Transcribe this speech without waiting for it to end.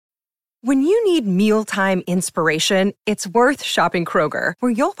When you need mealtime inspiration, it's worth shopping Kroger,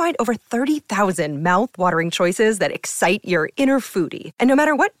 where you'll find over 30,000 mouth-watering choices that excite your inner foodie. And no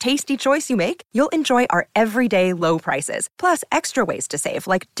matter what tasty choice you make, you'll enjoy our everyday low prices, plus extra ways to save,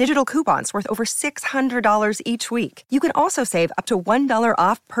 like digital coupons worth over $600 each week. You can also save up to $1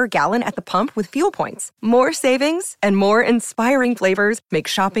 off per gallon at the pump with fuel points. More savings and more inspiring flavors make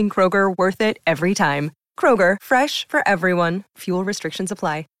shopping Kroger worth it every time. Kroger, fresh for everyone. Fuel restrictions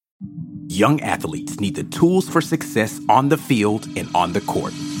apply. Young athletes need the tools for success on the field and on the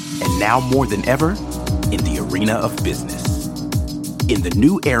court. And now more than ever, in the arena of business. In the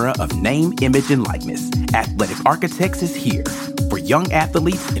new era of name, image, and likeness, Athletic Architects is here for young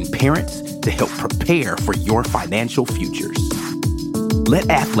athletes and parents to help prepare for your financial futures.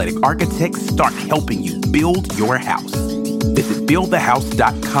 Let Athletic Architects start helping you build your house. Visit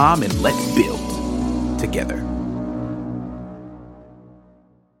buildthehouse.com and let's build together.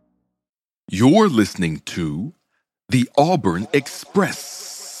 You're listening to the Auburn Express.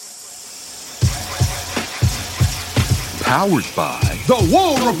 Powered by the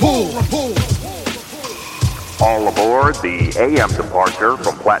War Report. All aboard the AM departure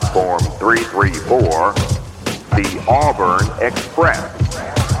from platform 334, the Auburn Express.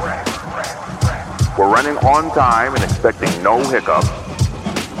 We're running on time and expecting no hiccups.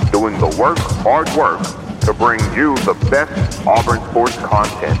 Doing the work, hard work, to bring you the best Auburn sports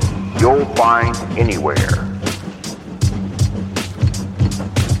content you'll find anywhere.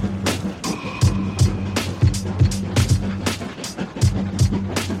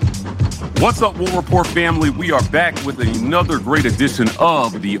 What's up, War Report family? We are back with another great edition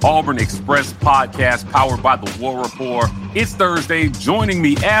of the Auburn Express podcast powered by the War Report. It's Thursday. Joining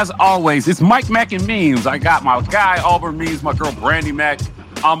me, as always, it's Mike Mack and Memes. I got my guy, Auburn Memes, my girl, Brandy Mack.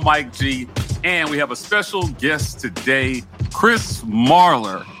 I'm Mike G. And we have a special guest today, Chris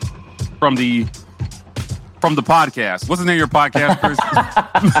Marler from the podcast. What's the name of your podcast,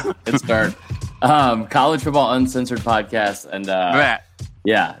 Chris? Good start. College Football Uncensored Podcast. And that.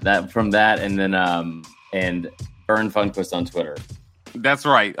 Yeah, that from that, and then and VerneFunqist on Twitter. That's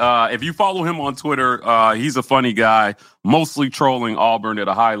right. If you follow him on Twitter, he's a funny guy, mostly trolling Auburn at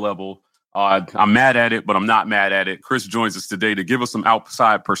a high level. I'm mad at it, but I'm not mad at it. Chris joins us today to give us some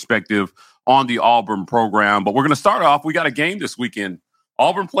outside perspective on the Auburn program. But we're going to start off. We got a game this weekend.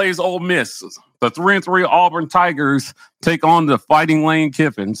 Auburn plays Ole Miss. The 3-3 Auburn Tigers take on the Fighting Lane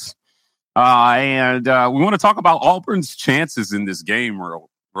Kiffins. And we want to talk about Auburn's chances in this game real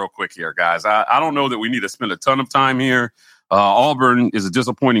quick here, guys. I don't know that we need to spend a ton of time here. Auburn is a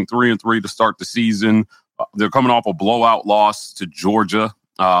disappointing 3-3 to start the season. They're coming off a blowout loss to Georgia.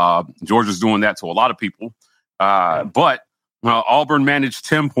 Georgia's doing that to a lot of people. But Auburn managed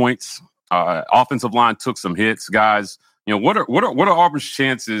 10 points. Offensive line took some hits, guys. You know, what are Auburn's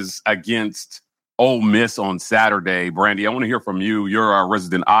chances against Ole Miss on Saturday? Brandy, I want to hear from you. You're our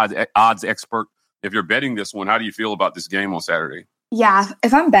resident odds expert. If you're betting this one, how do you feel about this game on Saturday? Yeah,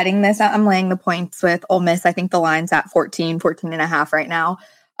 if I'm betting this, I'm laying the points with Ole Miss. I think the line's at 14 and a half right now.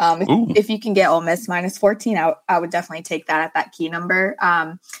 If you can get Ole Miss minus 14, I would definitely take that at that key number.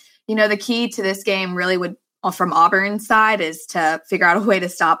 The key to this game really would, from Auburn's side, is to figure out a way to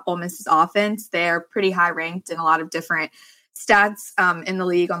stop Ole Miss's offense. They're pretty high ranked in a lot of different stats in the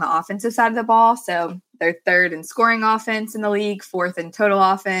league on the offensive side of the ball. So they're third in scoring offense in the league, fourth in total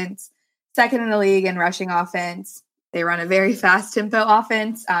offense, second in the league in rushing offense. They run a very fast tempo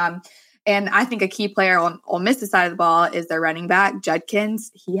offense. And I think a key player on Ole Miss's side of the ball is their running back, Judkins.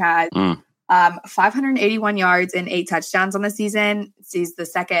 He had 581 yards and 8 touchdowns on the season. He's the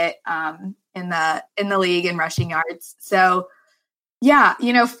second in the league in rushing yards. So yeah,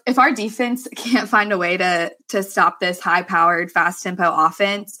 if our defense can't find a way to stop this high-powered, fast-tempo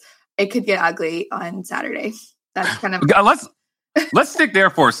offense, it could get ugly on Saturday. That's kind of let's stick there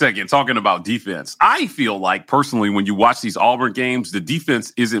for a second, talking about defense. I feel like, personally, when you watch these Auburn games, the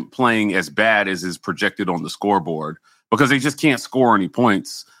defense isn't playing as bad as is projected on the scoreboard because they just can't score any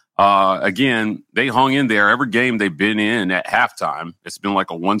points. Again, they hung in there every game they've been in at halftime. It's been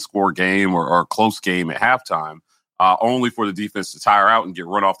like a one-score game or a close game at halftime. Only for the defense to tire out and get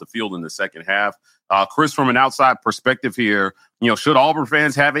run off the field in the second half. Chris, from an outside perspective here, should Auburn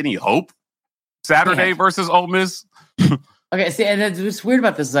fans have any hope Saturday versus Ole Miss? Okay, see, and what's weird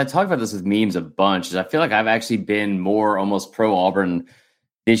about this is I talk about this with Memes a bunch. Is I feel like I've actually been more almost pro Auburn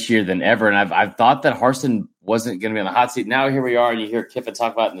this year than ever, and I've thought that Harsin wasn't going to be on the hot seat. Now here we are, and you hear Kiffin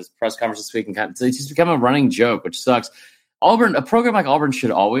talk about it in this press conference this week, and it's just become a running joke, which sucks. Auburn, a program like Auburn should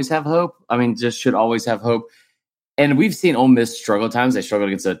always have hope. I mean, just should always have hope. And we've seen Ole Miss struggle at times. They struggled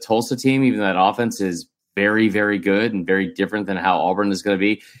against a Tulsa team, even though that offense is very, very good and very different than how Auburn is going to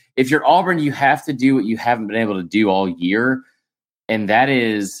be. If you're Auburn, you have to do what you haven't been able to do all year, and that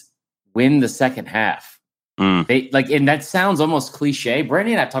is win the second half. And that sounds almost cliche.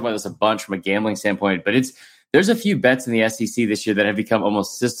 Brandy and I talk about this a bunch from a gambling standpoint, but there's a few bets in the SEC this year that have become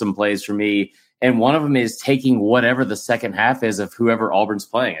almost system plays for me. And one of them is taking whatever the second half is of whoever Auburn's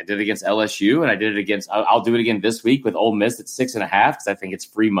playing. I did it against LSU, and I did it against, I'll do it again this week with Ole Miss at 6.5 because I think it's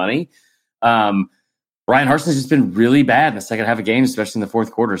free money. Ryan Harsin's just been really bad in the second half of games, especially in the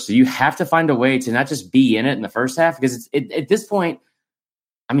fourth quarter. So you have to find a way to not just be in it in the first half, because at this point,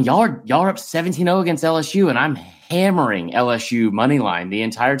 I mean, y'all are up 17-0 against LSU, and I'm hammering LSU money line the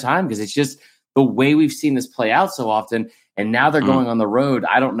entire time because it's just the way we've seen this play out so often. And now they're going on the road.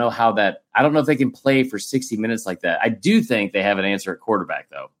 I don't know if they can play for 60 minutes like that. I do think they have an answer at quarterback,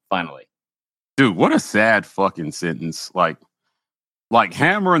 though, finally. Dude, what a sad fucking sentence. Like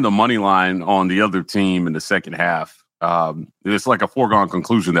hammering the money line on the other team in the second half. It's like a foregone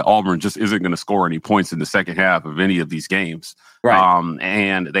conclusion that Auburn just isn't going to score any points in the second half of any of these games. Right.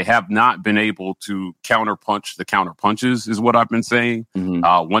 And they have not been able to counterpunch the counter punches, is what I've been saying.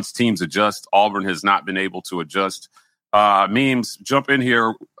 Mm-hmm. Once teams adjust, Auburn has not been able to adjust. Memes, jump in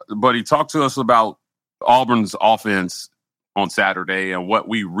here, buddy. Talk to us about Auburn's offense on Saturday and what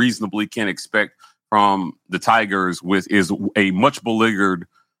we reasonably can expect from the Tigers is a much beleaguered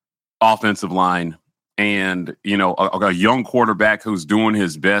offensive line and, a young quarterback who's doing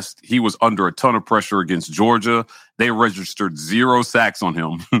his best. He was under a ton of pressure against Georgia. They registered 0 sacks on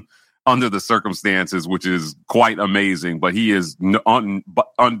him under the circumstances, which is quite amazing. But he is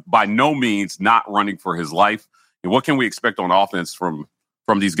by no means not running for his life. And what can we expect on offense from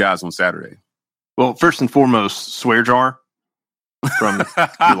these guys on Saturday? Well, first and foremost, swear jar from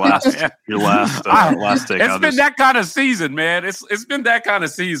your last take. It's been that kind of season, man. It's been that kind of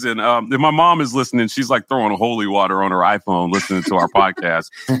season. If my mom is listening, she's like throwing holy water on her iPhone listening to our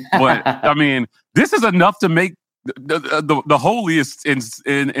podcast. But I mean, this is enough to make the holiest in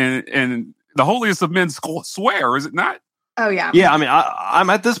the holiest of men swear, is it not? Oh yeah. Yeah, I mean,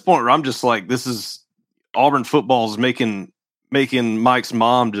 I'm at this point where I'm just like, this is Auburn football is making Mike's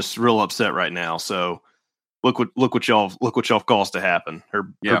mom just real upset right now. So look what y'all caused to happen. Her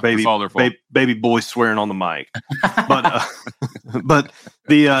baby boy swearing on the mic. But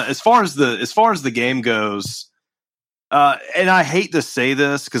as far as the game goes, and I hate to say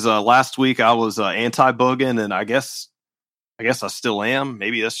this because last week I was anti-booging, and I guess I still am.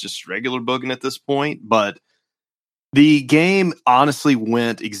 Maybe that's just regular booging at this point, but the game honestly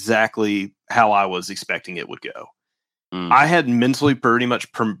went exactly how I was expecting it would go. I had mentally pretty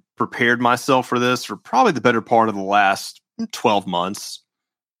much prepared myself for this for probably the better part of the last 12 months.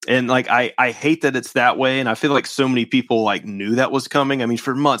 And I hate that it's that way. And I feel like so many people knew that was coming. I mean,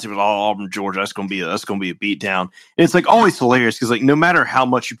 for months it was Auburn, Georgia. That's going to be a beatdown. And it's always hilarious because no matter how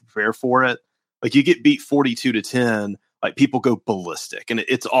much you prepare for it, you get beat 42-10, people go ballistic, and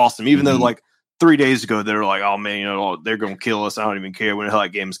it's awesome. Even though 3 days ago, they were like, oh man, they're going to kill us. I don't even care when the hell that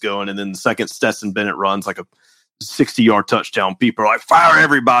game's going. And then the second Stetson Bennett runs a 60-yard touchdown, people are like, fire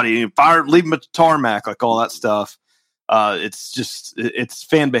everybody, leave them at the tarmac, all that stuff. It's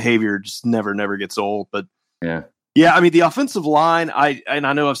fan behavior, just never gets old. But yeah, I mean, the offensive line, I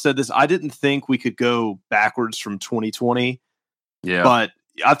know I've said this, I didn't think we could go backwards from 2020. Yeah. But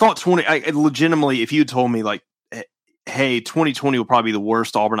I thought legitimately, if you had told me hey, 2020 will probably be the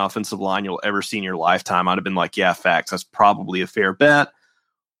worst Auburn offensive line you'll ever see in your lifetime, I'd have been like, yeah, facts. That's probably a fair bet.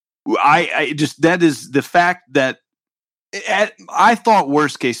 That is the fact that I thought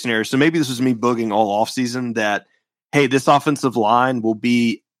worst case scenario. So maybe this was me booging all offseason that, hey, this offensive line will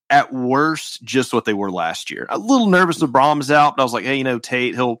be at worst just what they were last year. A little nervous with Brahms out, but I was like, hey,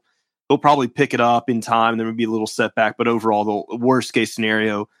 Tate, he'll probably pick it up in time. There would be a little setback, but overall, the worst case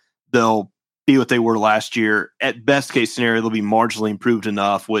scenario, they'll be what they were last year. At best case scenario, they'll be marginally improved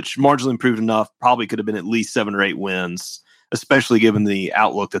enough, which marginally improved enough probably could have been at least 7 or 8 wins, especially given the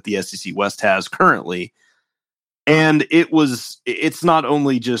outlook that the SEC West has currently. And it's not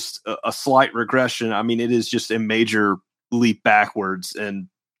only just a slight regression. I mean, it is just a major leap backwards. And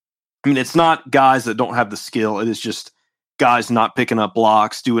I mean, it's not guys that don't have the skill. It is just guys not picking up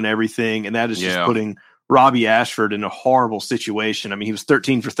blocks, doing everything. And that is just putting Robbie Ashford in a horrible situation. I mean, he was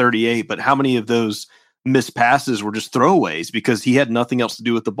 13 for 38, but how many of those missed passes were just throwaways because he had nothing else to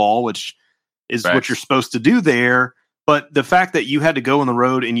do with the ball, which is what you're supposed to do there. But the fact that you had to go on the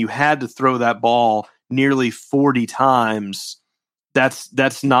road and you had to throw that ball nearly 40 times,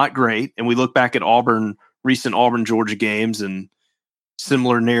 that's not great. And we look back at recent Auburn Georgia games and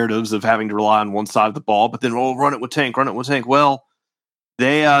similar narratives of having to rely on one side of the ball, but then run it with Tank. Well,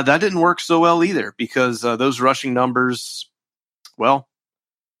 that didn't work so well either because those rushing numbers, well,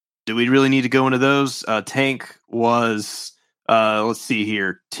 do we really need to go into those? Tank was, let's see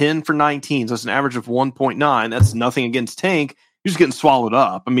here, 10 for 19. So that's an average of 1.9. That's nothing against Tank. You're just getting swallowed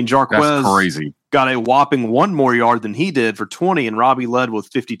up. I mean, Jarquez crazy. Got a whopping one more yard than he did for 20, and Robbie led with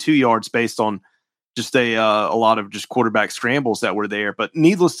 52 yards based on just a lot of just quarterback scrambles that were there. But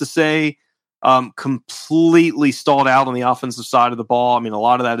needless to say, completely stalled out on the offensive side of the ball. I mean, a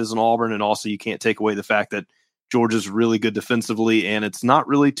lot of that is in Auburn, and also you can't take away the fact that Georgia's really good defensively, and it's not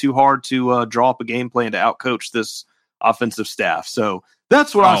really too hard to draw up a game plan to outcoach this offensive staff. So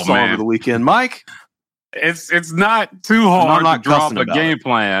that's what I saw over the weekend, Mike. It's not too hard to draw up a game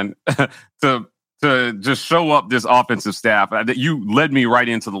plan to just show up this offensive staff. You led me right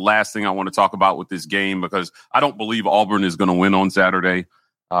into the last thing I want to talk about with this game because I don't believe Auburn is going to win on Saturday.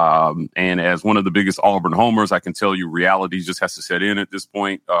 And as one of the biggest Auburn homers, I can tell you reality just has to set in at this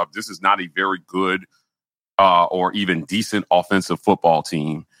point. This is not a very good or even decent offensive football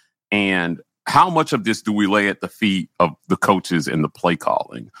team. And how much of this do we lay at the feet of the coaches and the play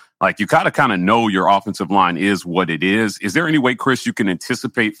calling? Like, you kind of know your offensive line is what it is. Is there any way, Chris, you can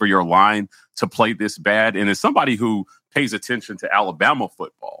anticipate for your line to play this bad? And as somebody who pays attention to Alabama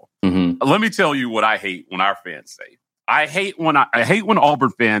football, let me tell you what I hate when our fans say. I hate when Auburn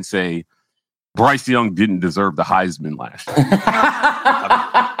fans say Bryce Young didn't deserve the Heisman last year.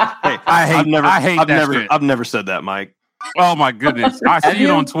 I've never said that, Mike. Oh my goodness. I see it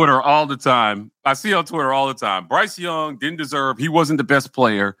on Twitter all the time. Bryce Young didn't deserve, he wasn't the best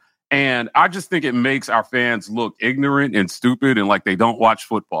player. And I just think it makes our fans look ignorant and stupid and like they don't watch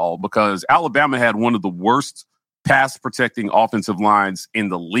football because Alabama had one of the worst pass protecting offensive lines in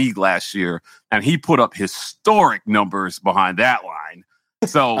the league last year. And he put up historic numbers behind that line.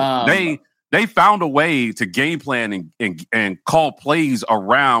 So they found a way to game plan and call plays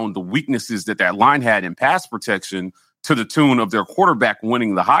around the weaknesses that line had in pass protection to the tune of their quarterback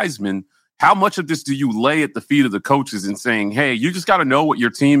winning the Heisman. How much of this do you lay at the feet of the coaches and saying, hey, you just got to know what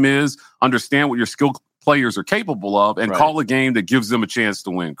your team is, understand what your skilled players are capable of, and call a game that gives them a chance to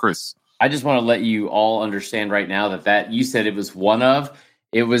win? Chris. I just want to let you all understand right now that you said it was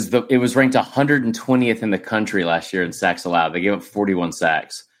it was ranked 120th in the country last year in sacks allowed. They gave up 41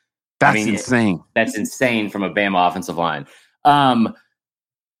 sacks. That's insane. That's insane from a Bama offensive line.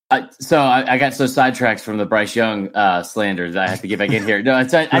 So I got so sidetracked from the Bryce Young slander that I have to get back in here. No, I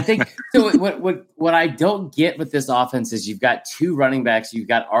think so. What I don't get with this offense is you've got two running backs. You've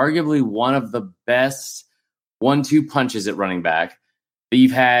got arguably one of the best 1-2 punches at running back that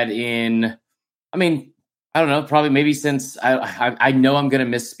you've had in. I mean, I don't know, probably maybe since I know I'm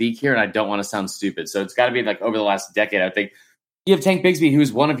going to misspeak here, and I don't want to sound stupid. So it's got to be like over the last decade. I think you have Tank Bigsby,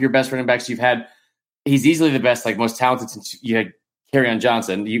 who's one of your best running backs you've had. He's easily the best, like most talented since you had Kerryon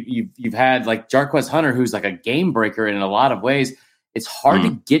Johnson. You've had like Jarquez Hunter, who's like a game breaker in a lot of ways. It's hard to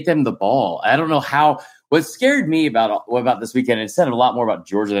get them the ball. I don't know how. What scared me about this weekend, it said a lot more about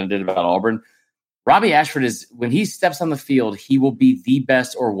Georgia than it did about Auburn. Robbie Ashford is, when he steps on the field, he will be the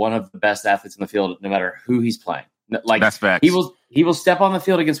best or one of the best athletes in the field, no matter who he's playing. Like, that's facts. He will step on the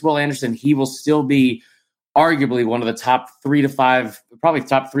field against Will Anderson. He will still be arguably one of the top 3 to 5, probably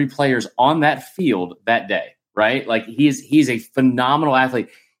top 3 players on that field that day. Right? Like he's a phenomenal athlete.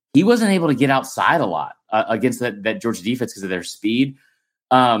 He wasn't able to get outside a lot against that Georgia defense because of their speed.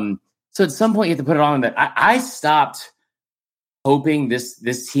 So at some point you have to put it on that. I stopped hoping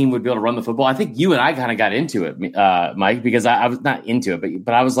this team would be able to run the football. I think you and I kind of got into it, Mike, because I was not into it,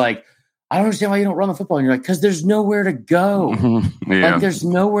 but I was like, I don't understand why you don't run the football. And you're like, because there's nowhere to go. Yeah. Like there's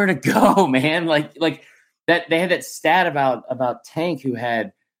nowhere to go, man. Like that they had that stat about Tank who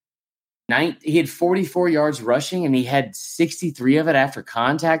had he had 44 yards rushing and he had 63 of it after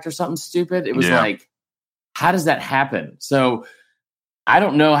contact or something stupid. It was like, how does that happen? So I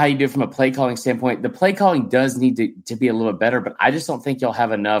don't know how you do it from a play calling standpoint. The play calling does need to be a little bit better, but I just don't think you'll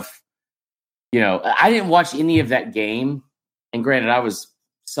have enough. I didn't watch any of that game. And granted, I was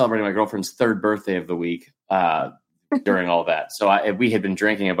celebrating my girlfriend's 3rd birthday of the week during all that. So we had been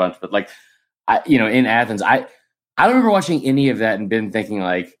drinking a bunch, but in Athens, I don't remember watching any of that and been thinking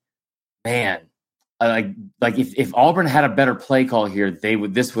like, man, like if Auburn had a better play call here,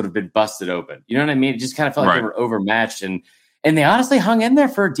 this would have been busted open. You know what I mean? It just kind of felt like they were overmatched, and they honestly hung in there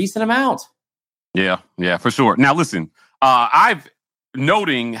for a decent amount. Yeah, for sure. Now listen, I've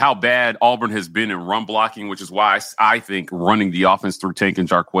noting how bad Auburn has been in run blocking, which is why I think running the offense through Tank and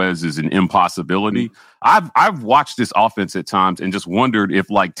Jarquez is an impossibility. I've watched this offense at times and just wondered if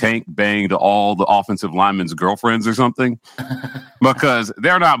like Tank banged all the offensive linemen's girlfriends or something, because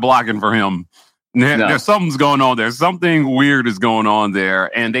they're not blocking for him There's something's going on there. Something weird is going on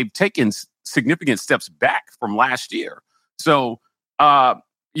there, and they've taken significant steps back from last year. So,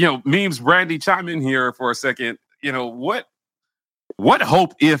 Memes, Brandy, chime in here for a second. What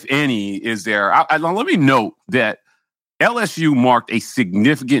hope, if any, is there? Let me note that LSU marked a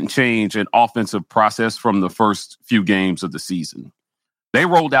significant change in offensive process from the first few games of the season. They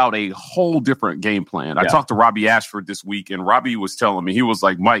rolled out a whole different game plan. I talked to Robbie Ashford this week, and Robbie was telling me, he was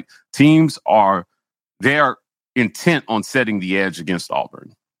like, Mike, teams are intent on setting the edge against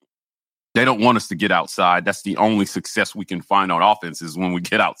Auburn. They don't want us to get outside. That's the only success we can find on offense is when we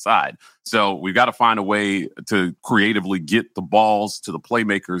get outside. So we've got to find a way to creatively get the balls to the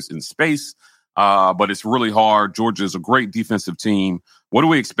playmakers in space. But it's really hard. Georgia is a great defensive team. What do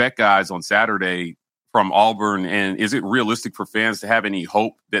we expect, guys, on Saturday from Auburn? And is it realistic for fans to have any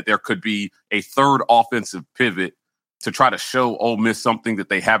hope that there could be a third offensive pivot to try to show Ole Miss something that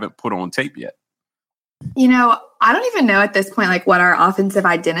they haven't put on tape yet? I don't even know at this point, like, what our offensive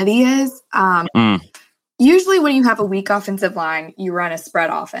identity is. Usually when you have a weak offensive line, you run a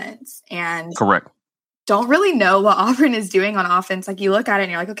spread offense. And correct. Don't really know what Auburn is doing on offense. Like, you look at it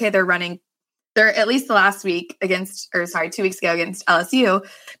and you're like, okay, they're at least the last week 2 weeks ago against LSU,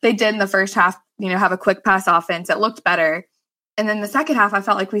 they did in the first half, have a quick pass offense. It looked better. And then the second half, I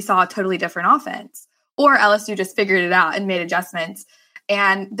felt like we saw a totally different offense, or LSU just figured it out and made adjustments.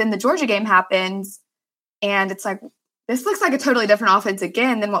 And then the Georgia game happens, and it's like, this looks like a totally different offense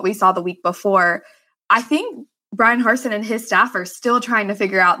again than what we saw the week before. I think Brian Harsin and his staff are still trying to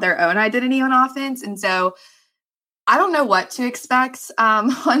figure out their own identity on offense. And so I don't know what to expect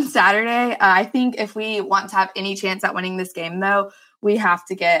on Saturday. I think if we want to have any chance at winning this game, though, we have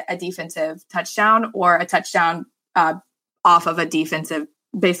to get a defensive touchdown or a touchdown off of a defensive,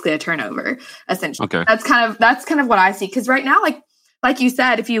 basically a turnover, essentially. Okay. That's kind of what I see. Because right now, like you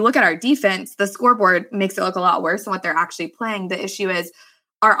said, if you look at our defense, the scoreboard makes it look a lot worse than what they're actually playing. The issue is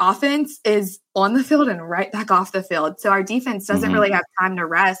our offense is on the field and right back off the field. So our defense doesn't really have time to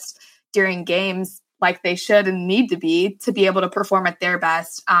rest during games like they should and need to be able to perform at their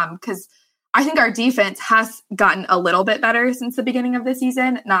best. Because I think our defense has gotten a little bit better since the beginning of the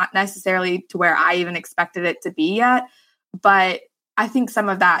season, not necessarily to where I even expected it to be yet. But I think some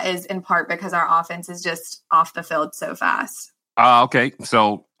of that is in part because our offense is just off the field so fast. Okay,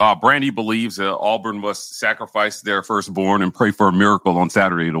 so Brandy believes that Auburn must sacrifice their firstborn and pray for a miracle on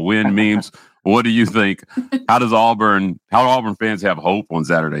Saturday to win. Memes, what do you think? How do Auburn fans have hope on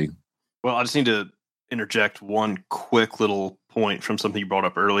Saturday? Well, I just need to interject one quick little point from something you brought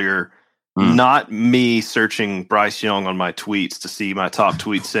up earlier. Not me searching Bryce Young on my tweets to see my top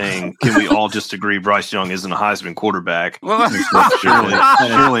tweet saying, can we all just agree Bryce Young isn't a Heisman quarterback? surely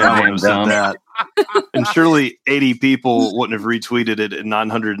I would have said that. And surely 80 people wouldn't have retweeted it and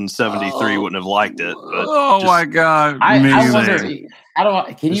 973 wouldn't have liked it. But my God. I wonder,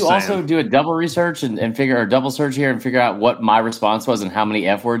 can you also do a double research and figure a double search here and figure out what my response was and how many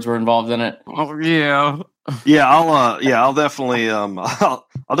F words were involved in it? Oh, yeah. Yeah, I'll definitely I'll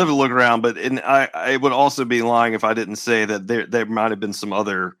definitely look around, but I would also be lying if I didn't say that there might have been some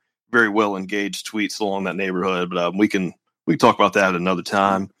other very well engaged tweets along that neighborhood, but we can talk about that at another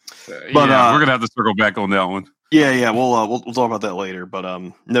time. But we're gonna have to circle back on that one. Yeah, we'll talk about that later. But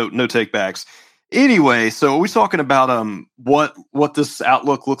no take backs. Anyway, so are we talking about what this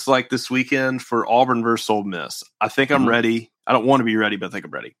outlook looks like this weekend for Auburn versus Ole Miss? I think I'm ready. I don't want to be ready, but I think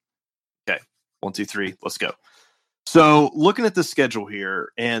I'm ready. Okay. 1, 2, 3, let's go. So looking at the schedule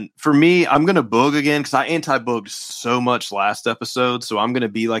here, and for me, I'm going to boog again because I anti-booged so much last episode. So I'm going to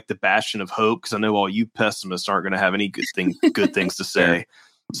be like the bastion of hope because I know all you pessimists aren't going to have any good things to say.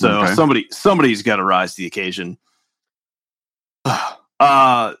 So somebody's got to rise to the occasion.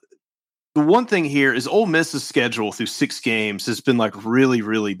 The one thing here is Ole Miss's schedule through 6 games has been like really,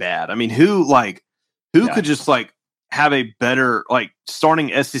 really bad. I mean, who could just like have a better like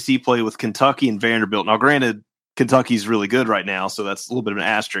starting SEC play with Kentucky and Vanderbilt? Now, granted, Kentucky's really good right now, so that's a little bit of an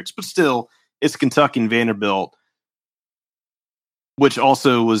asterisk, but still, it's Kentucky and Vanderbilt, which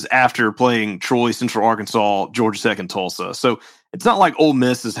also was after playing Troy, Central Arkansas, Georgia Tech, and Tulsa. So it's not like Ole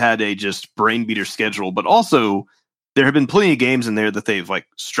Miss has had a just brain beater schedule, but also there have been plenty of games in there that they've like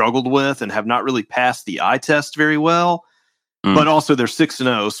struggled with and have not really passed the eye test very well. But also they're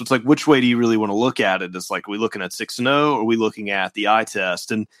 6-0. So it's like, which way do you really want to look at it? It's like, are we looking at 6-0 or are we looking at the eye test?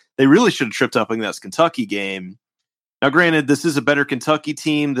 And they really should have tripped up in that Kentucky game. Now, granted, this is a better Kentucky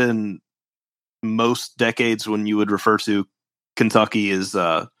team than most decades when you would refer to Kentucky as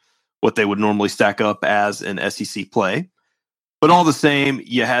what they would normally stack up as in SEC play. But all the same,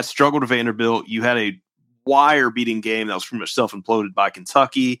 you had struggled to Vanderbilt. You had a wire-beating game that was pretty much self-imploded by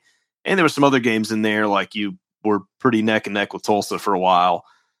Kentucky. And there were some other games in there, like you were pretty neck and neck with Tulsa for a while.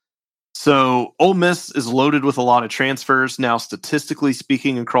 So Ole Miss is loaded with a lot of transfers. Now, statistically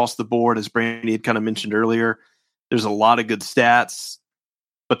speaking, across the board, as Brandy had kind of mentioned earlier, there's a lot of good stats,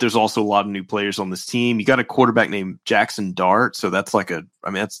 but there's also a lot of new players on this team. You got a quarterback named Jackson Dart. So that's like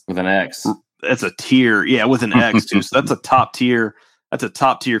that's with an X. That's a tier. Yeah, with an X too. So that's a top tier. That's a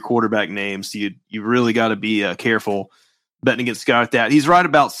top tier quarterback name. So you really got to be careful betting against a guy like that. He's right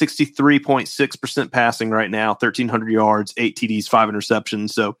about 63.6% passing right now, 1,300 yards, 8 TDs, 5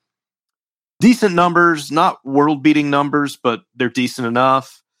 interceptions. So decent numbers, not world-beating numbers, but they're decent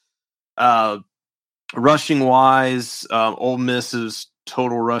enough. Rushing-wise, Ole Miss's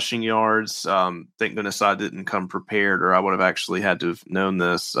total rushing yards, thank goodness I didn't come prepared, or I would have actually had to have known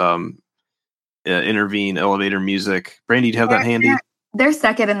this. Intervene, elevator music. Brandy, do you have that handy? They're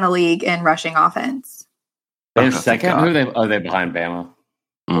second in the league in rushing offense. They're second? Who are they? Are they behind Bama?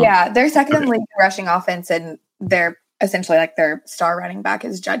 Yeah, they're second in the league in rushing offense, and they're essentially like their star running back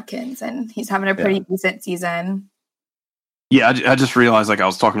is Judkins, and he's having a pretty decent season. Yeah, I just realized I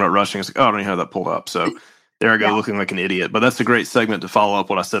was talking about rushing. I was like, I don't even have that pulled up. So there I go, looking like an idiot. But that's a great segment to follow up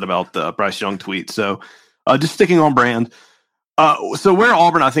what I said about the Bryce Young tweet. So just sticking on brand. So where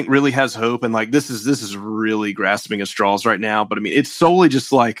Auburn, I think, really has hope, and this is really grasping at straws right now. But I mean, it's solely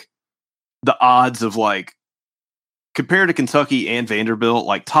just like the odds of compared to Kentucky and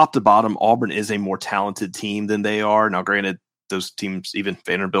Vanderbilt, top to bottom, Auburn is a more talented team than they are. Now, granted, those teams, even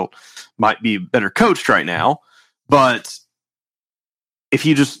Vanderbilt, might be better coached right now. But if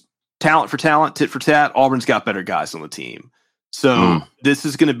you just talent for talent, tit for tat, Auburn's got better guys on the team. So this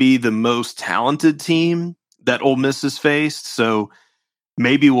is going to be the most talented team that Ole Miss has faced. So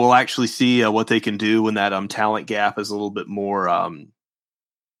maybe we'll actually see what they can do when that talent gap is a little bit more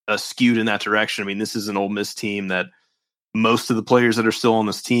skewed in that direction. I mean, this is an Ole Miss team that most of the players that are still on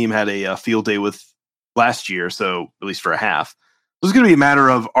this team had a field day with last year, so at least for a half. So it's going to be a matter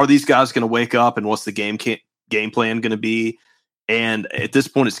of, are these guys going to wake up, and what's the game plan going to be? And at this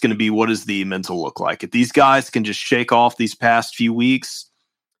point, it's going to be, what does the mental look like? If these guys can just shake off these past few weeks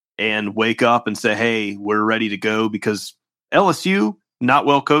and wake up and say, hey, we're ready to go, because LSU, not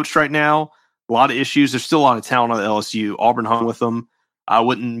well coached right now, a lot of issues. There's still a lot of talent on LSU. Auburn hung with them. I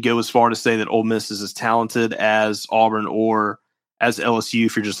wouldn't go as far to say that Ole Miss is as talented as Auburn or as LSU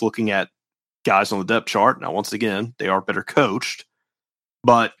if you're just looking at guys on the depth chart. Now, once again, they are better coached.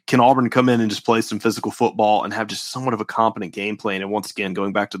 But can Auburn come in and just play some physical football and have just somewhat of a competent game plan? And once again,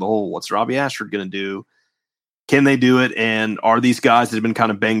 going back to the whole, what's Robbie Ashford going to do? Can they do it? And are these guys that have been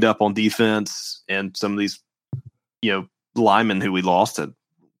kind of banged up on defense, and some of these, linemen who we lost at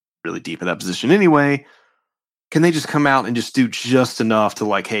really deep in that position anyway, can they just come out and just do just enough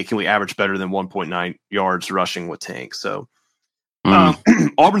to hey, can we average better than 1.9 yards rushing with Tank? So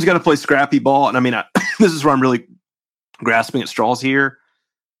Auburn's got to play scrappy ball. And I mean, this is where I'm really grasping at straws here.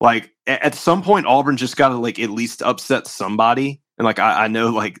 At some point, Auburn just got to at least upset somebody. And I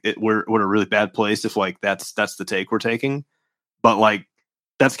know we're in a really bad place if that's the take we're taking. But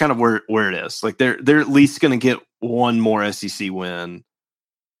that's kind of where it is. They're at least going to get one more SEC win.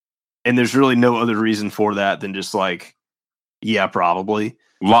 And there's really no other reason for that than just yeah, probably.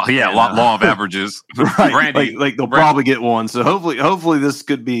 Law of averages. Right. Brandy, they'll probably get one. So hopefully this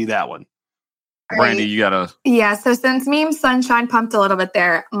could be that one. Brandy, you gotta. Yeah. So since Meme Sunshine pumped a little bit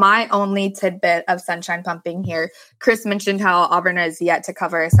there, my only tidbit of sunshine pumping here, Chris mentioned how Auburn is yet to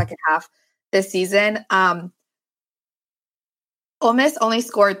cover a second half this season. Ole Miss only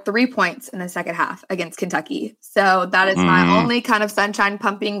scored 3 points in the second half against Kentucky. So that is my only kind of sunshine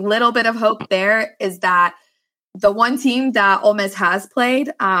pumping little bit of hope there, is that the one team that Ole Miss has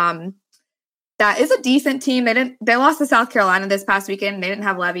played, that is a decent team. They lost to South Carolina this past weekend. They didn't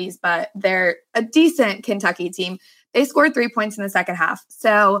have levies, but they're a decent Kentucky team. They scored 3 points in the second half.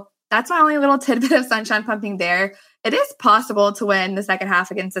 So that's my only little tidbit of sunshine pumping there. It is possible to win the second half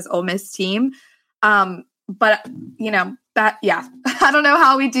against this Ole Miss team. But I don't know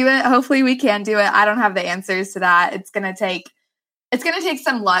how we do it. Hopefully we can do it. I don't have the answers to that. It's going to take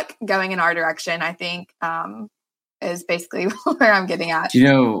some luck going in our direction, I think, is basically where I'm getting at. Do you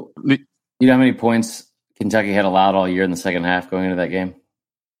know how many points Kentucky had allowed all year in the second half going into that game?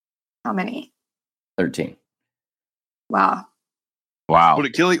 How many? 13. Wow. Would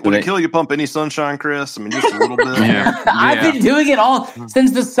it kill you? Would it kill you to pump any sunshine, Chris? I mean, just a little bit. Yeah. I've been doing it all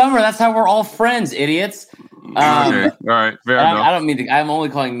since the summer. That's how we're all friends, idiots. Okay. All right. Fair enough. I don't mean to. I'm only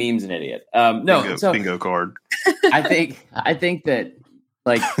calling Memes an idiot. Bingo card. I think that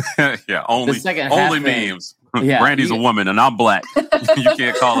only the second half memes. Brandy's a woman and I'm black. You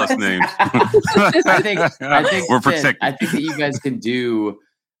can't call us names. I think we're protected. I think that you guys can do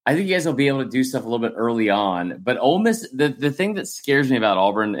I think you guys will be able to do stuff a little bit early on. But Ole Miss, the thing that scares me about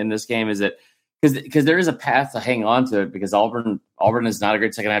Auburn in this game is that because there is a path to hang on to it, because Auburn is not a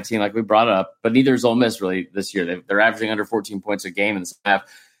great second half team like we brought up, but neither is Ole Miss really this year. They're averaging under 14 points a game in the second half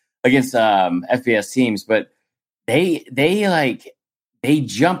against FBS teams, but they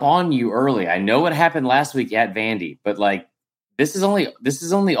jump on you early. I know what happened last week at Vandy, but like this is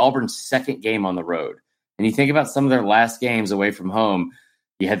only Auburn's second game on the road. And you think about some of their last games away from home.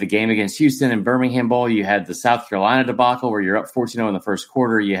 You had the game against Houston and Birmingham Bowl. You had the South Carolina debacle where you're up 14-0 in the first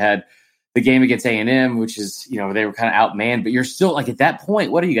quarter. You had the game against A&M, which is, they were kind of outmanned, but you're still like at that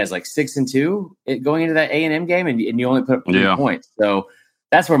point, what are you guys like 6-2 going into that A&M game? And you only put up 3 points. So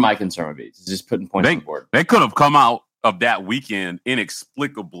that's where my concern would be, is just putting points on the board. They could have come out of that weekend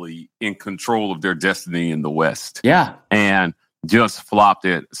inexplicably in control of their destiny in the West. Yeah. And just flopped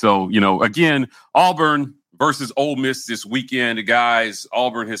it. So, again, Auburn versus Ole Miss this weekend, guys.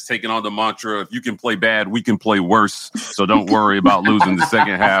 Auburn has taken on the mantra, if you can play bad, we can play worse. So don't worry about losing the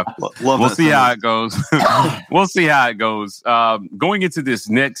second half. We'll see how it goes. We'll see how it goes. Going into this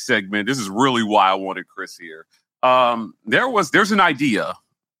next segment, this is really why I wanted Chris here. There's an idea.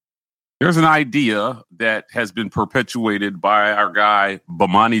 There's an idea that has been perpetuated by our guy,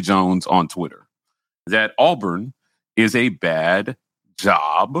 Bomani Jones, on Twitter, that Auburn is a bad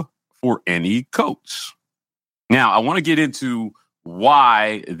job for any coach. Now, I want to get into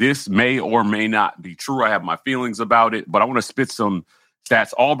why this may or may not be true. I have my feelings about it, but I want to spit some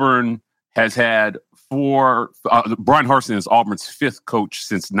stats. Auburn has had Brian Harsin is Auburn's 5th coach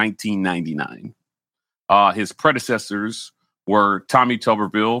since 1999. His predecessors were Tommy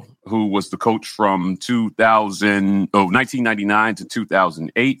Tuberville, who was the coach from 1999 to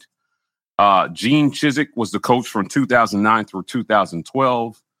 2008. Gene Chizik was the coach from 2009 through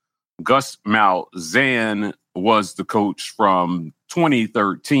 2012. Gus Malzahn was the coach from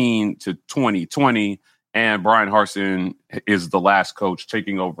 2013 to 2020. And Brian Harsin is the last coach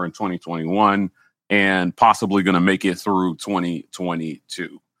taking over in 2021 and possibly going to make it through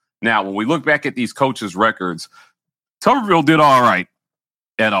 2022. Now, when we look back at these coaches' records, Tuberville did all right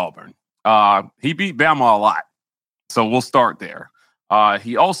at Auburn. He beat Bama a lot. So we'll start there.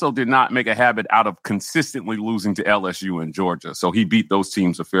 He also did not make a habit out of consistently losing to LSU and Georgia. So he beat those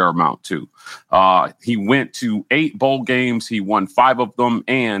teams a fair amount too. He went to 8 bowl games. He won 5 of them.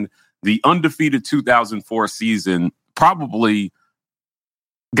 And the undefeated 2004 season, probably,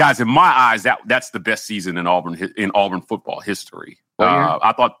 guys, in my eyes, that's the best season in Auburn football history.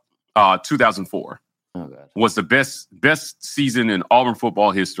 I thought 2004 was the best season in Auburn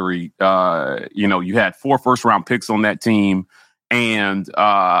football history. You had 4 first-round picks on that team. And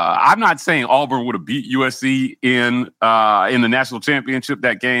I'm not saying Auburn would have beat USC in the national championship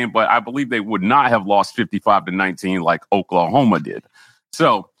that game, but I believe they would not have lost 55-19 like Oklahoma did.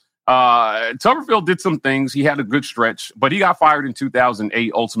 So Tuberville did some things. He had a good stretch, but he got fired in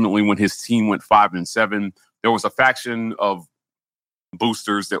 2008. Ultimately, when his team went 5-7, there was a faction of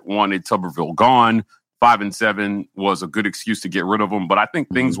boosters that wanted Tuberville gone. 5-7 was a good excuse to get rid of him, but I think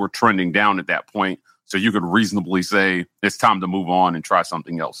things were trending down at that point. So you could reasonably say it's time to move on and try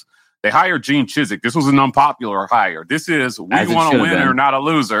something else. They hired Gene Chizik. This was an unpopular hire. This is, we want to win or not a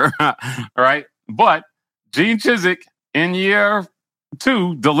loser, right? But Gene Chizik in year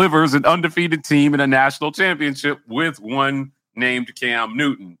 2 delivers an undefeated team in a national championship with one named Cam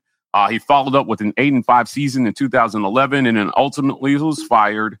Newton. He followed up with an 8-5 season in 2011 and then ultimately was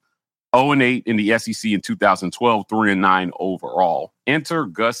fired 0-8 in the SEC in 2012, 3-9 overall. Enter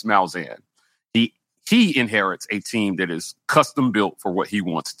Gus Malzahn. He inherits a team that is custom built for what he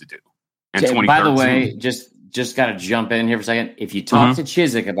wants to do. And by the way, just got to jump in here for a second. If you talk to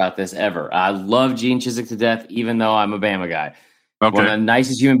Chizik about this ever, I love Gene Chizik to death, even though I'm a Bama guy. Okay. One of the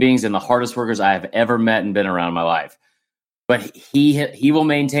nicest human beings and the hardest workers I have ever met and been around in my life. But he will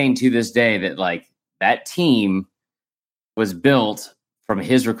maintain to this day that like that team was built from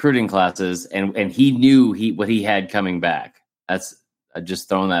his recruiting classes, and he knew what he had coming back. That's just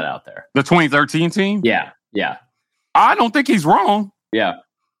throwing that out there. The 2013 team? Yeah. I don't think he's wrong. Yeah.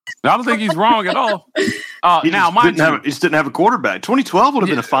 I don't think he's wrong at all. He just didn't have a quarterback. 2012 would have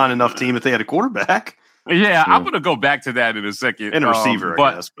been a fine enough team if they had a quarterback. Yeah, I'm going to go back to that in a second. And a receiver,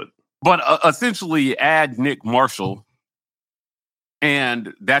 I guess. But essentially add Nick Marshall,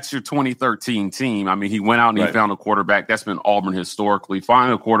 and that's your 2013 team. I mean, he went out and he found a quarterback. That's been Auburn historically.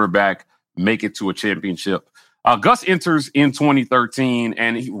 Find a quarterback, make it to a championship. Gus enters in 2013,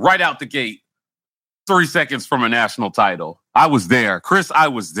 and right out the gate, 3 seconds from a national title. I was there. Chris, I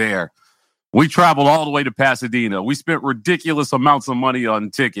was there. We traveled all the way to Pasadena. We spent ridiculous amounts of money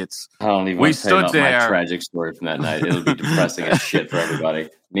on tickets. I don't even want to tell you about my tragic story from that night. It'll be depressing as shit for everybody.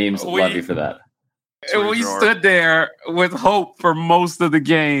 Memes, love you for that. We stood there with hope for most of the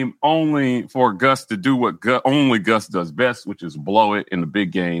game, only for Gus to do what only Gus does best, which is blow it in the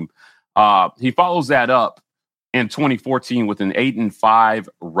big game. He follows that up in 2014 with an 8-5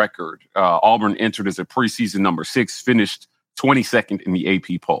 record. Auburn entered as a preseason number 6, finished 22nd in the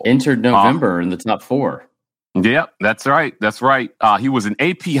AP poll. Entered November in the top 4. Yep, that's right. That's right. He was an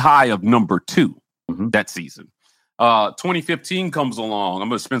AP high of number 2 that season. 2015 comes along. I'm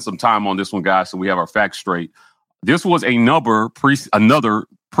going to spend some time on this one, guys, so we have our facts straight. This was another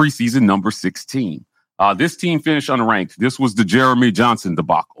preseason number 16. This team finished unranked. This was the Jeremy Johnson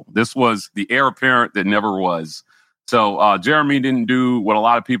debacle. This was the heir apparent that never was. So Jeremy didn't do what a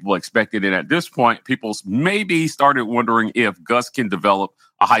lot of people expected. And at this point, people maybe started wondering if Gus can develop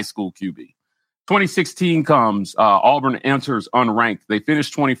a high school QB. 2016 comes. Auburn enters unranked. They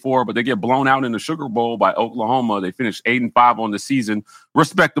finish 24, but they get blown out in the Sugar Bowl by Oklahoma. They finish 8-5 on the season.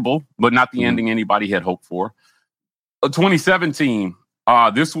 Respectable, but not the ending anybody had hoped for. 2017,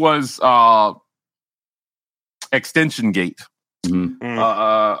 this was extension gate.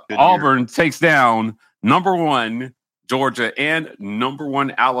 Auburn takes down number 1 Georgia and number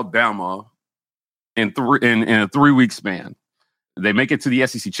 1 Alabama in a 3-week span. They make it to the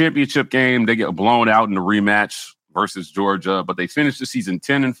SEC championship game. They get blown out in the rematch versus Georgia, but they finished the season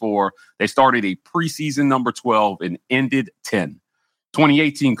 10-4. They started a preseason number 12 and ended 10.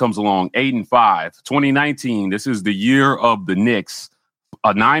 2018 comes along, 8-5. 2019, this is the year of the Knicks,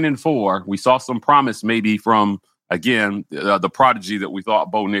 9-4. We saw some promise maybe from, again, the prodigy that we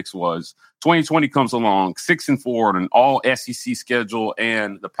thought Bo Nix was. 2020 comes along, 6-4 on an all SEC schedule,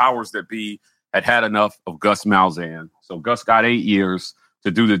 and the powers that be had enough of Gus Malzahn. So Gus got 8 years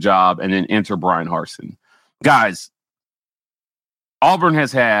to do the job, and then enter Brian Harsin. Guys, Auburn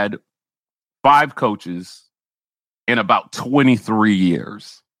has had 5 coaches in about 23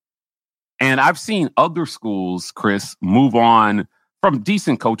 years. And I've seen other schools, Chris, move on from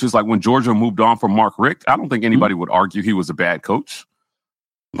decent coaches. Like when Georgia moved on from Mark Richt, I don't think anybody would argue he was a bad coach.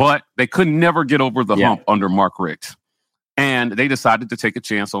 But they could never get over the hump under Mark Richt. And they decided to take a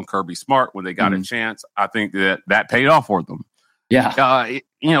chance on Kirby Smart when they got a chance. I think that paid off for them. Yeah.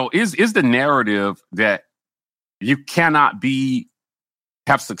 Is the narrative that you cannot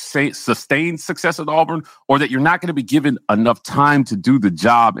have sustained success at Auburn, or that you're not going to be given enough time to do the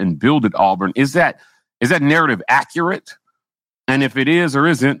job and build at Auburn? Is that narrative accurate? And if it is or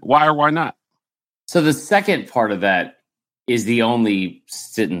isn't, why or why not? So the second part of that is the only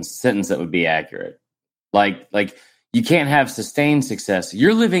sentence that would be accurate. Like you can't have sustained success.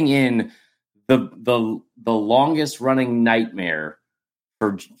 You're living in the longest running nightmare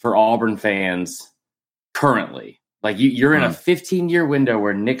for Auburn fans currently. Like you're in a 15-year window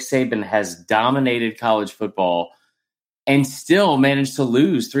where Nick Saban has dominated college football and still managed to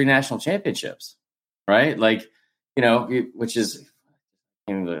lose 3 national championships, right? Like, which is,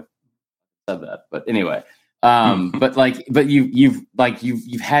 I can't even said that, but anyway. But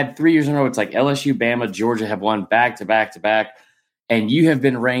you've had 3 years in a row. It's like LSU, Bama, Georgia have won back to back to back, and you have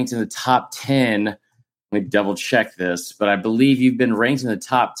been ranked in the top 10. Let me double check this, but I believe you've been ranked in the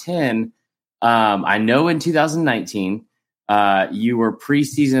top 10. I know in 2019, you were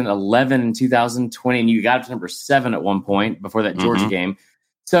preseason 11 in 2020, and you got up to number 7 at one point before that Georgia game.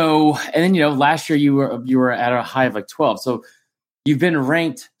 So, and then last year you were at a high of like 12. So you've been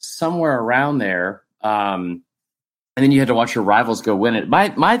ranked somewhere around there. And then you had to watch your rivals go win it.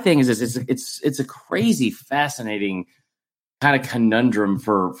 My thing is this: it's a crazy, fascinating kind of conundrum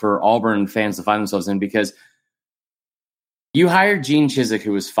for Auburn fans to find themselves in, because you hired Gene Chizik,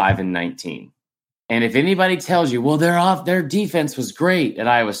 who was 5-19, and if anybody tells you, well, their defense was great at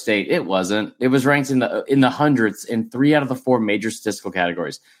Iowa State, it wasn't. It was ranked in the hundreds in 3 out of the 4 major statistical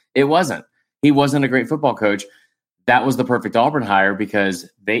categories. It wasn't. He wasn't a great football coach. That was the perfect Auburn hire, because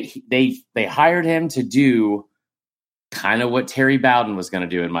they hired him to do kind of what Terry Bowden was going to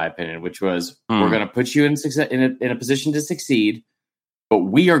do, in my opinion, which was we're going to put you in a position to succeed, but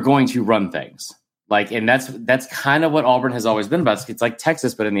we are going to run things. And that's kind of what Auburn has always been about. It's like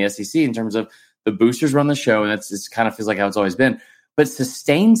Texas, but in the SEC in terms of the boosters run the show, and it kind of feels like how it's always been. But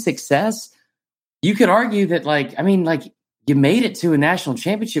sustained success, you could argue that you made it to a national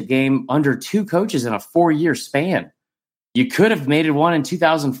championship game under 2 coaches in a 4-year span. You could have made it one in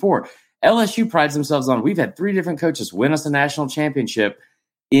 2004. LSU prides themselves on, we've had 3 different coaches win us a national championship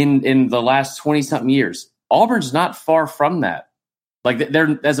in the last 20-something years. Auburn's not far from that.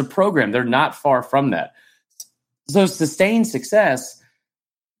 They're, as a program, they're not far from that. So sustained success,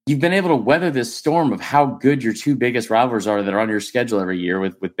 you've been able to weather this storm of how good your two biggest rivals are that are on your schedule every year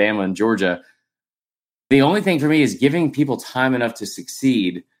with Bama and Georgia. The only thing for me is giving people time enough to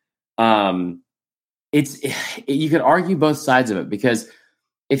succeed. You could argue both sides of it, because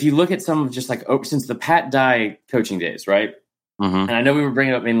if you look at some of just like since the Pat Dye coaching days, right? Mm-hmm. And I know we were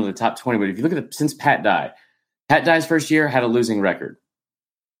bringing up mainly the top 20, but if you look at since Pat Dye's first year had a losing record.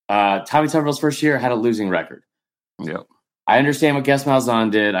 Tommy Tuberville's first year had a losing record. Yep. I understand what Gus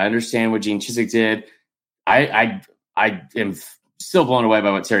Malzahn did. I understand what Gene Chizik did. I am still blown away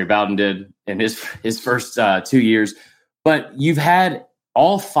by what Terry Bowden did in his first 2 years. But you've had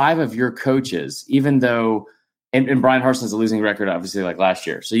all five of your coaches, even though, and Brian Harsin's a losing record, obviously, like last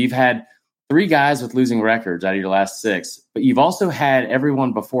year. So you've had three guys with losing records out of your last six, but you've also had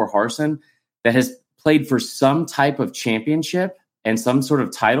everyone before Harsin that has played for some type of championship and some sort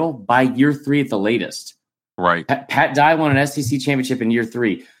of title by year three at the latest. Right. Pat Dye won an SEC championship in year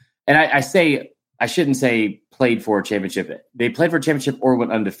three. And I shouldn't say played for a championship. They played for a championship or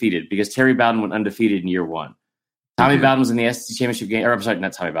went undefeated, because Terry Bowden went undefeated in year one. Tommy Bowden was in the SEC championship game, or I'm sorry,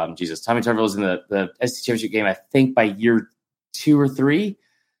 not Tommy Bowden, Jesus. Tommy Tuberville was in the SEC championship game, I think, by year 2 or 3.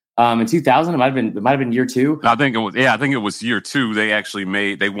 In 2000, it might have been year 2. I think it was year 2.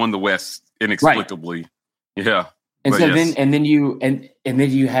 They won the West inexplicably. Right. Yeah. And so yes. then you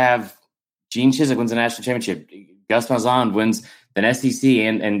have Gene Chizik wins the national championship. Gus Malzahn wins the SEC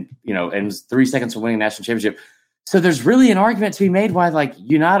and was 3 seconds from winning the national championship. So there's really an argument to be made why, like,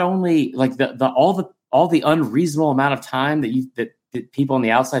 you not only like all the unreasonable amount of time that people on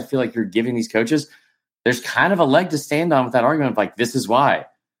the outside feel like you're giving these coaches, there's kind of a leg to stand on with that argument of like, this is why.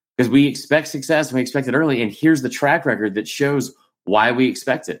 Because we expect success and we expect it early, and here's the track record that shows why we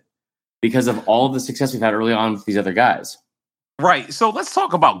expect it, because of all of the success we've had early on with these other guys. Right. So let's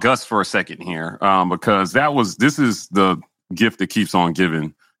talk about Gus for a second here, because this is the gift that keeps on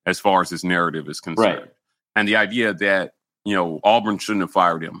giving as far as his narrative is concerned. Right. And the idea that, Auburn shouldn't have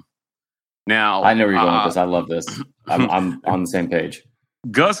fired him. Now, I know where you're going with this. I love this. I'm on the same page.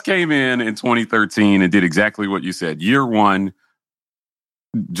 Gus came in 2013 and did exactly what you said. Year one,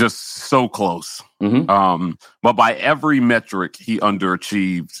 just so close. Mm-hmm. But by every metric, he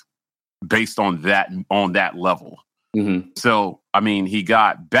underachieved based on that level. Mm-hmm. So, he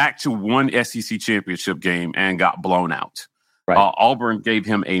got back to one SEC championship game and got blown out. Right. Auburn gave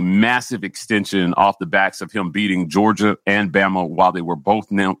him a massive extension off the backs of him beating Georgia and Bama while they were both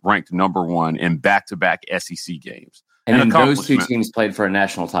ranked number one in back-to-back SEC games. And then those two teams played for a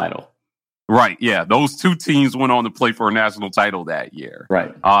national title. Right, yeah. Those two teams went on to play for a national title that year.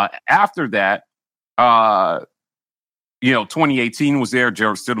 Right. After that, 2018 was there.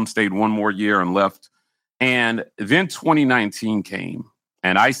 Jarrett Stidham stayed one more year and left. And then 2019 came,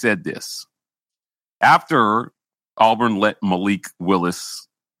 and I said this. After Auburn let Malik Willis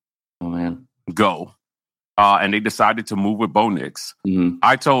go, and they decided to move with Bo Nix, mm-hmm.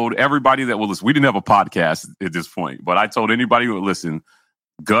 I told everybody that will listen, we didn't have a podcast at this point, but I told anybody who would listen,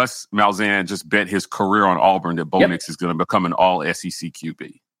 Gus Malzahn just bet his career on Auburn that Bo Nix is going to become an all-SEC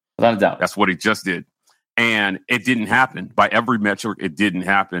QB. Without a doubt. That's what he just did. And it didn't happen. By every metric, it didn't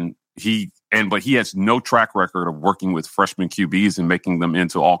happen. But he has no track record of working with freshman QBs and making them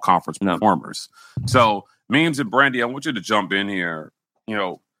into all-conference performers. So, Memes and Brandy, I want you to jump in here.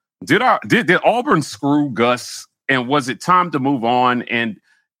 Did Auburn screw Gus, and was it time to move on? And,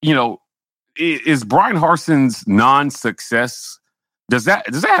 is Brian Harsin's non-success, does that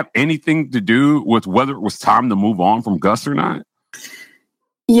have anything to do with whether it was time to move on from Gus or not?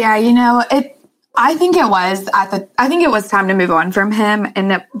 Yeah, I think it was time to move on from him,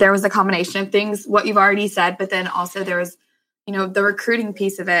 and there was a combination of things, what you've already said, but then also there was, the recruiting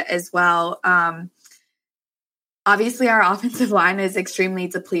piece of it as well. Obviously, our offensive line is extremely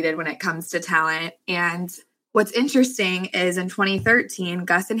depleted when it comes to talent. And what's interesting is in 2013,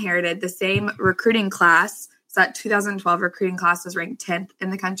 Gus inherited the same recruiting class. So that 2012 recruiting class was ranked 10th in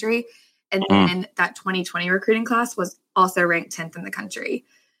the country. And then that 2020 recruiting class was also ranked 10th in the country.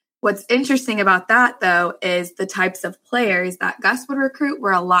 What's interesting about that, though, is the types of players that Gus would recruit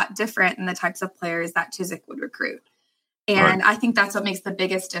were a lot different than the types of players that Chizik would recruit. And I think that's what makes the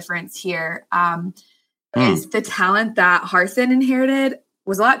biggest difference here. Is the talent that Harsin inherited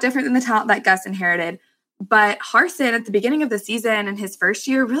was a lot different than the talent that Gus inherited. But Harsin, at the beginning of the season in his first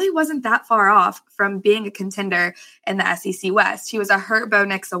year, really wasn't that far off from being a contender in the SEC West. He was a hurt Bo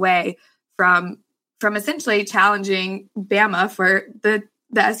Nix away from essentially challenging Bama for the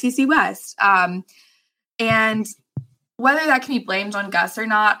SEC West. And whether that can be blamed on Gus or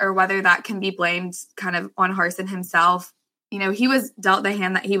not, or whether that can be blamed kind of on Harsin himself, he was dealt the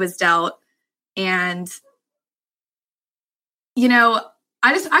hand that he was dealt. And,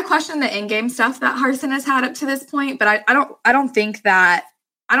 I question the in-game stuff that Harsin has had up to this point, but I don't think that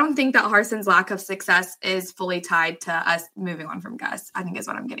Harsin's lack of success is fully tied to us moving on from Gus, I think is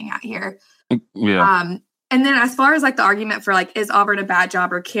what I'm getting at here. Yeah. And then as far as like the argument for like, is Auburn a bad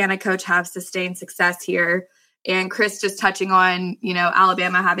job or can a coach have sustained success here? And Chris just touching on,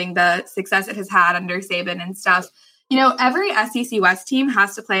 Alabama having the success it has had under Saban and stuff. Every SEC West team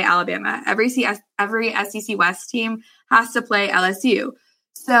has to play Alabama. Every SEC West team has to play LSU.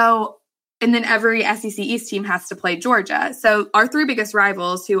 So, and then every SEC East team has to play Georgia. So our three biggest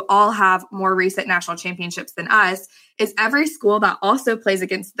rivals, who all have more recent national championships than us, is every school that also plays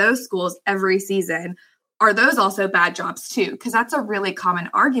against those schools every season. Are those also bad jobs too? Because that's a really common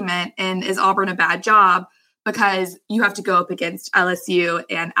argument. And is Auburn a bad job because you have to go up against LSU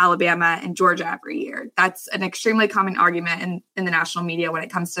and Alabama and Georgia every year? That's an extremely common argument in the national media when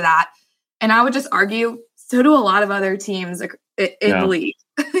it comes to that. And I would just argue, so do a lot of other teams in the league,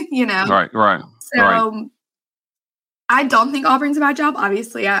 Right. So I don't think Auburn's a bad job.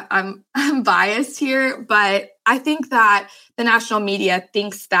 Obviously, I'm biased here, but I think that the national media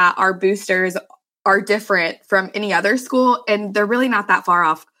thinks that our boosters are different from any other school, and they're really not that far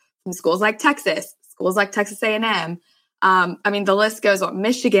off from schools like Texas, schools like Texas A&M. The list goes on.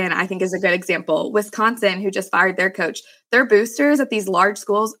 Michigan, I think, is a good example. Wisconsin, who just fired their coach. Their boosters at these large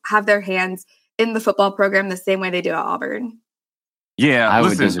schools have their hands in the football program the same way they do at Auburn. Yeah, I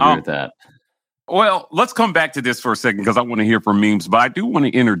would disagree with that. Well, let's come back to this for a second because I want to hear from Memes, but I do want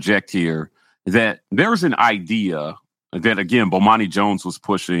to interject here that there's an idea that, again, Bomani Jones was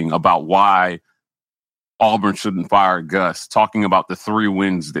pushing about why Auburn shouldn't fire Gus, talking about the 3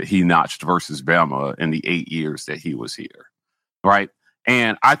 wins that he notched versus Bama in the 8 years that he was here, right?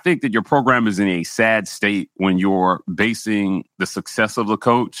 And I think that your program is in a sad state when you're basing the success of the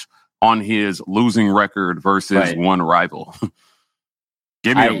coach on his losing record versus one rival.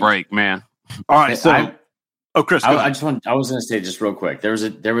 Give me a break, man. All right, so Chris, I was going to say just real quick. There was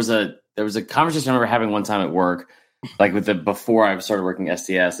a conversation I remember having one time at work, like before I started working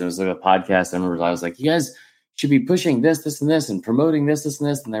STS. It was like a podcast. I remember I was like, you guys should be pushing this, and this, and promoting this, and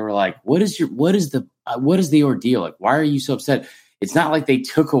this. And they were like, what is the ordeal? Like, why are you so upset? It's not like they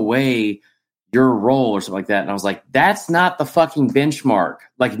took away your role or something like that. And I was like, that's not the fucking benchmark.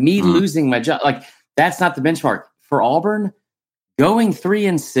 Like me losing my job, like that's not the benchmark for Auburn. Going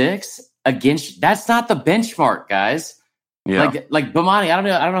 3-6 against, that's not the benchmark, guys. Yeah. Like Bomani, I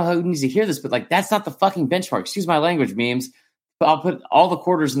don't know who needs to hear this, but like that's not the fucking benchmark. Excuse my language, Memes. I'll put all the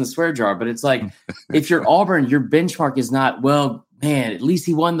quarters in the swear jar, but it's like if you're Auburn, your benchmark is not, well, man, at least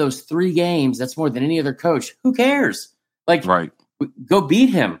he won those 3 games. That's more than any other coach. Who cares? Like, right. Go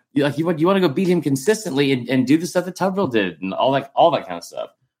beat him. Like you want to go beat him consistently and do the stuff that Tubville did and all that kind of stuff.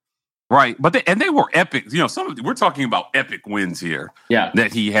 Right, but they were epic. We're talking about epic wins here. Yeah,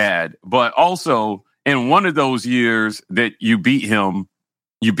 that he had, but also in one of those years that you beat him,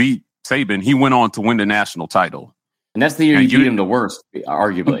 you beat Saban. He went on to win the national title, and that's the year you beat him the worst,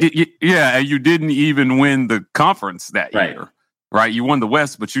 arguably. Yeah, and you didn't even win the conference that year. Right, you won the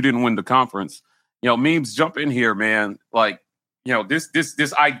West, but you didn't win the conference. Memes, jump in here, man. Like,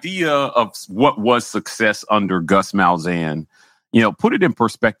 this idea of what was success under Gus Malzahn. Put it in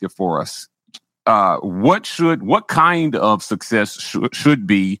perspective for us. What kind of success should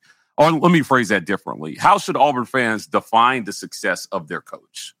be, or let me phrase that differently. How should Auburn fans define the success of their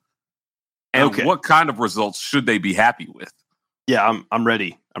coach? And what kind of results should they be happy with? Yeah, I'm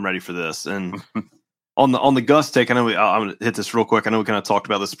ready. I'm ready for this. And on the Gus take, I know I'm going to hit this real quick. I know we kind of talked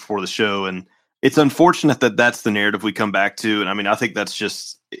about this before the show, and it's unfortunate that that's the narrative we come back to. And I think that's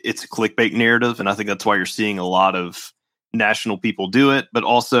it's a clickbait narrative, and I think that's why you're seeing a lot of national people do it, but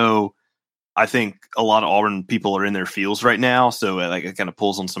also I think a lot of Auburn people are in their feels right now. So it kind of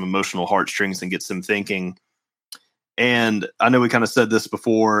pulls on some emotional heartstrings and gets them thinking. And I know we kind of said this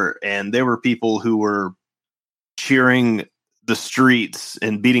before, and there were people who were cheering the streets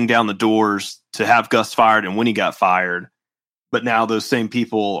and beating down the doors to have Gus fired and when he got fired. But now those same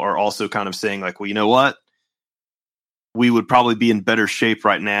people are also kind of saying like, well, you know what? We would probably be in better shape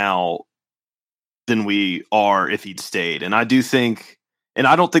right now than we are if he'd stayed. And I do think, and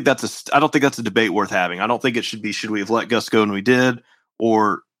I don't think that's a debate worth having. I don't think it should be, should we have let Gus go and we did,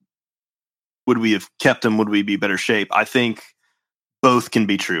 or would we have kept him? Would we be better shape? I think both can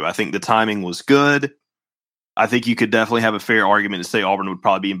be true. I think the timing was good. I think you could definitely have a fair argument to say Auburn would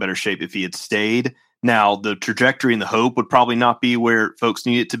probably be in better shape if he had stayed. Now, the trajectory and the hope would probably not be where folks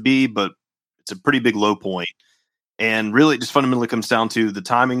need it to be, but it's a pretty big low point. And really, it just fundamentally comes down to the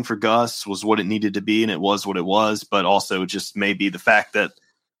timing for Gus was what it needed to be, and it was what it was. But also, just maybe the fact that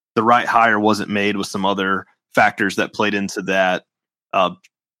the right hire wasn't made with some other factors that played into that.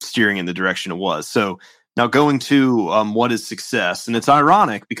 steering in the direction it was. So now going to what is success, and it's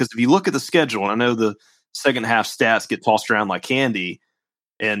ironic because if you look at the schedule, and I know the second half stats get tossed around like candy,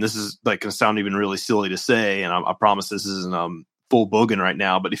 and this is like going to sound even really silly to say, and I promise this isn't full boogin right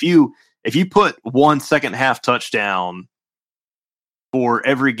now, but if you put 1 second half touchdown for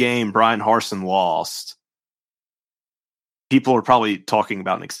every game Brian Harsin lost, people are probably talking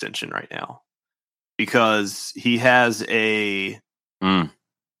about an extension right now because he has he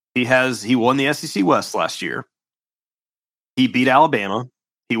won the SEC West last year. He beat Alabama.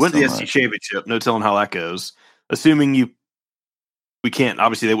 He went to the SEC championship. No telling how that goes. Assuming we can't,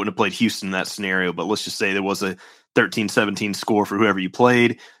 obviously they wouldn't have played Houston in that scenario, but let's just say there was a 13-17 score for whoever you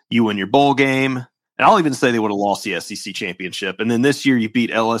played. You win your bowl game. And I'll even say they would have lost the SEC championship. And then this year you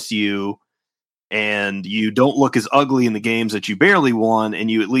beat LSU and you don't look as ugly in the games that you barely won. And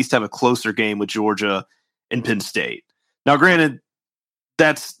you at least have a closer game with Georgia and Penn State. Now, granted,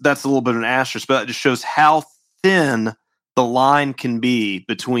 that's a little bit of an asterisk, but it just shows how thin the line can be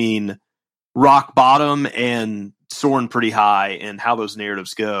between rock bottom and soaring pretty high and how those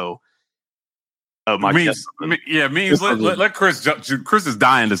narratives go. Oh, my Means let Chris jump. Chris is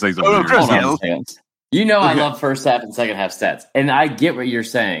dying to say something. Hold on a second. I love first half and second half stats, and I get what you're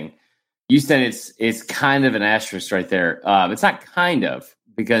saying. You said it's kind of an asterisk right there. It's not kind of,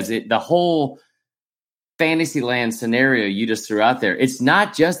 because the whole Fantasyland scenario you just threw out there, it's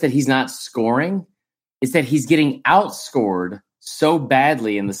not just that he's not scoring, it's that he's getting outscored so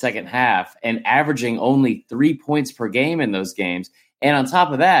badly in the second half and averaging only 3 points per game in those games. And on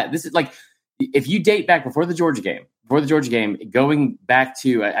top of that, this is like, if you date back before the Georgia game, going back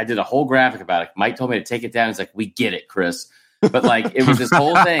to, I did a whole graphic about it. Mike told me to take it down. He's like, we get it, Chris. But like, it was this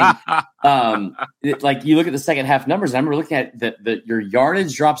whole thing. Like, you look at the second half numbers, and I remember looking at your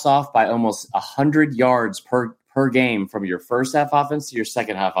yardage drops off by almost 100 yards per game from your first half offense to your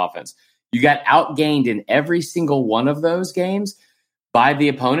second half offense. You got outgained in every single one of those games by the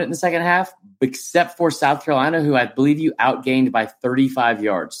opponent in the second half, except for South Carolina, who I believe you outgained by 35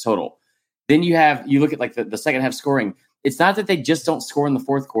 yards total. Then you look at like the second half scoring. It's not that they just don't score in the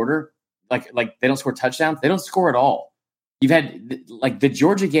fourth quarter, like they don't score touchdowns. They don't score at all. You've had, like, the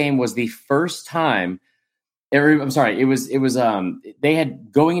Georgia game was the first time. They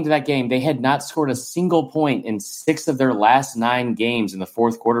had, going into that game, they had not scored a single point in 6 of their last 9 games in the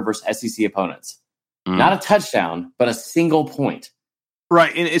fourth quarter versus SEC opponents. Not a touchdown, but a single point.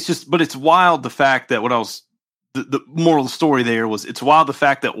 Right, and it's wild the fact that the moral of the story there was, it's wild the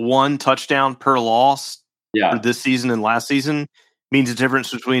fact that 1 touchdown per loss for this season and last season means the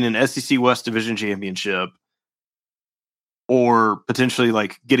difference between an SEC West Division championship or potentially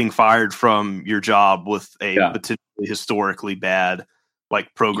like getting fired from your job with a potentially historically bad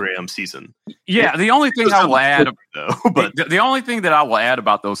like program season. Yeah, the only thing I will add, the only thing that I will add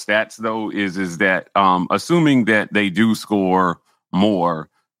about those stats though is that assuming that they do score more,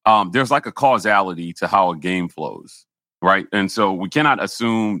 there's like a causality to how a game flows, right? And so we cannot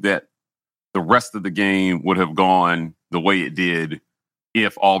assume that the rest of the game would have gone the way it did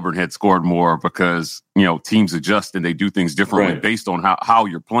if Auburn had scored more, because, teams adjust and they do things differently based on how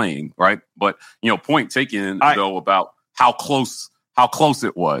you're playing, right? But, point taken though about how close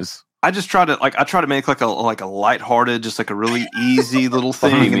it was. I just try to make like a lighthearted, just like a really easy little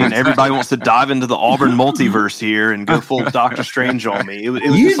thing, and then everybody wants to dive into the Auburn multiverse here and go full Doctor Strange on me. It was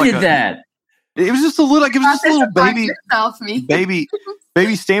you just like did that. It was just a little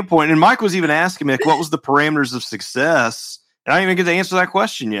baby standpoint. And Mike was even asking me, like, what was the parameters of success? And I didn't even get to answer that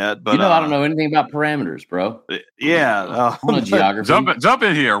question yet. But I don't know anything about parameters, bro. Yeah, geography. Jump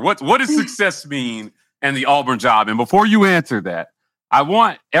in here. What does success mean in the Auburn job? And before you answer that, I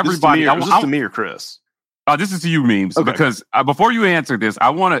want everybody. This is to me or Chris? This is to you, Memes. Okay. Because before you answer this,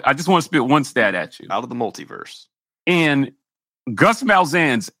 I just want to spit one stat at you out of the multiverse. In Gus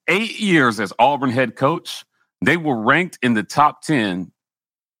Malzahn's 8 years as Auburn head coach, they were ranked in the top 10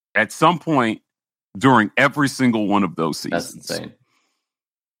 at some point during every single one of those seasons. That's insane.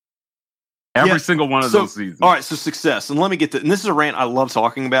 Every single one of those seasons. All right, so success. And let me get and this is a rant I love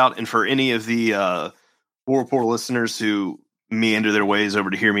talking about. And for any of the poor listeners who meander their ways over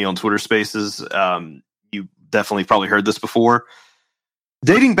to hear me on Twitter Spaces, you definitely probably heard this before.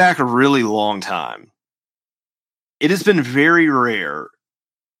 Dating back a really long time, it has been very rare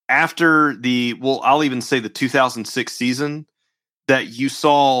after I'll even say the 2006 season that you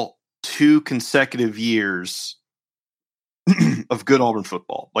saw 2 consecutive years of good Auburn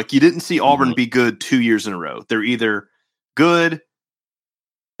football. Like, you didn't see Auburn be good 2 years in a row. They're either good,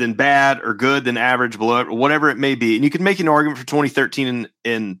 then bad, or good, then average, below, whatever it may be. And you can make an argument for 2013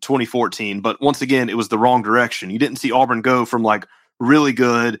 and 2014, but once again, it was the wrong direction. You didn't see Auburn go from like really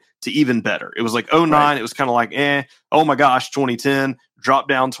good to even better. It was like 2009, It was kind of like, oh my gosh, 2010, drop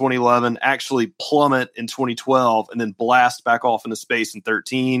down 2011, actually plummet in 2012, and then blast back off into space in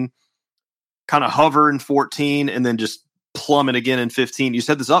 13, kind of hover in 14, and then just plummet again in 15. You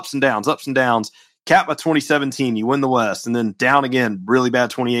said this ups and downs. Cap by 2017, you win the West, and then down again, really bad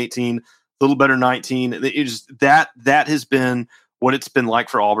 2018, a little better 19. It just that has been what it's been like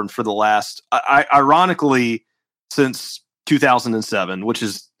for Auburn for the last, ironically, since 2007, which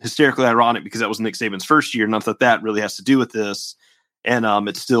is hysterically ironic because that was Nick Saban's first year. Not that really has to do with this, and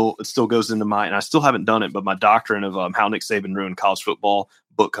it still goes into my, and I still haven't done it, but my doctrine of how Nick Saban ruined college football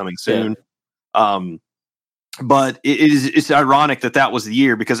book coming soon. Yeah. But it's ironic that was the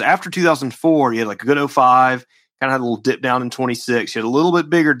year, because after 2004, you had like a good 05, kind of had a little dip down in 26. You had a little bit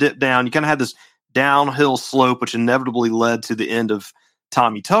bigger dip down. You kind of had this downhill slope, which inevitably led to the end of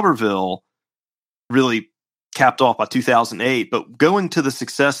Tommy Tuberville, really capped off by 2008. But going to the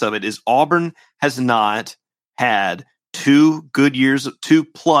success of it is Auburn has not had 2+ good years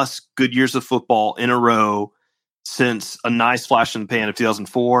of football in a row since a nice flash in the pan of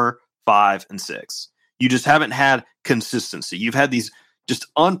 2004, 5, and 6. You just haven't had consistency. You've had these just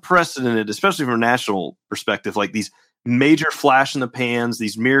unprecedented, especially from a national perspective, like these major flash in the pans,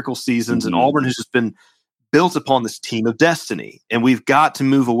 these miracle seasons, and Auburn has just been built upon this team of destiny. And we've got to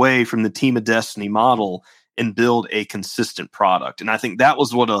move away from the team of destiny model and build a consistent product. And I think that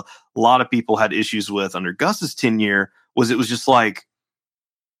was what a lot of people had issues with under Gus's tenure, was it was just like,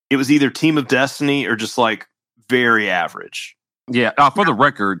 it was either team of destiny or just like very average. Yeah, for the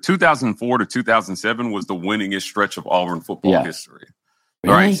record, 2004 to 2007 was the winningest stretch of Auburn football history.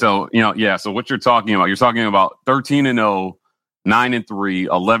 Really? All right, so so what you're talking about 13-0, 9-3,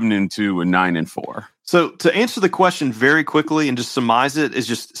 11-2, and 9-4. So to answer the question very quickly and just surmise it, is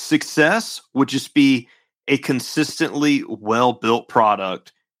just success would just be a consistently well-built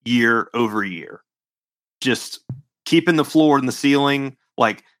product year over year. Just keeping the floor and the ceiling,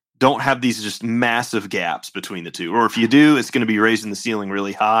 like, don't have these just massive gaps between the two. Or if you do, it's going to be raising the ceiling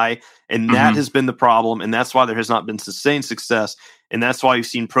really high. And that has been the problem. And that's why there has not been sustained success. And that's why you've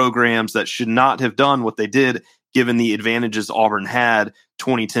seen programs that should not have done what they did, given the advantages Auburn had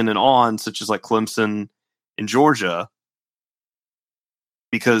 2010 and on, such as like Clemson and Georgia,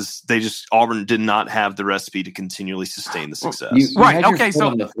 because Auburn did not have the recipe to continually sustain the success. You had your foot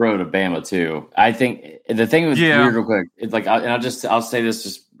on the throat of Bama too. I think the thing was weird, real quick. It's like, I'll say this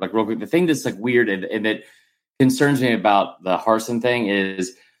just like real quick. The thing that's like weird and that concerns me about the Harsin thing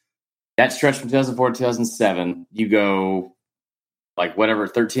is that stretch from 2004 to 2007. You go like whatever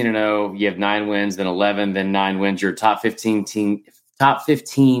 13-0. You have 9 wins, then 11, then 9 wins. You're a top 15 team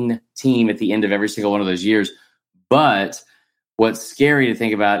at the end of every single one of those years. But what's scary to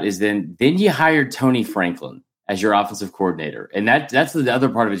think about is then you hired Tony Franklin as your offensive coordinator. And that's the other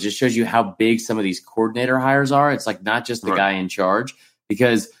part of it. Just shows you how big some of these coordinator hires are. It's like not just the guy in charge,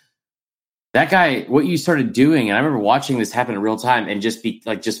 because that guy, what you started doing, and I remember watching this happen in real time and just be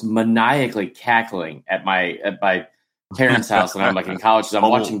like, just maniacally cackling at my parents' house. And I'm like in college, so I'm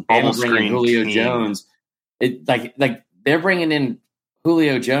watching Bama bring in Julio Jones. It like they're bringing in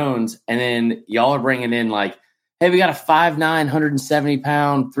Julio Jones, and then y'all are bringing in like, hey, we got a 5'9",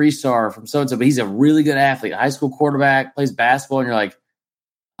 170-pound 3-star from so-and-so, but he's a really good athlete, high school quarterback, plays basketball, and you're like,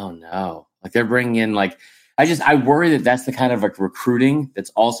 oh no. Like they're bringing in like, I worry that that's the kind of like recruiting that's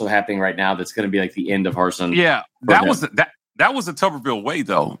also happening right now that's going to be like the end of Harsin. Yeah, that was the Tuberville way,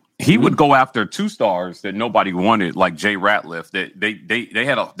 though. He would go after 2-stars that nobody wanted, like Jay Ratliff. That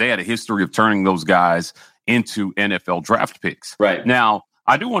they had a history of turning those guys into NFL draft picks. Right. Now,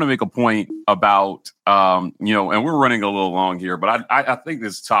 I do want to make a point about, and we're running a little long here, but I think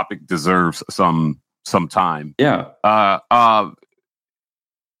this topic deserves some time. Yeah.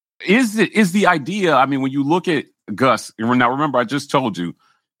 Is the idea, I mean, when you look at Gus, now remember, I just told you,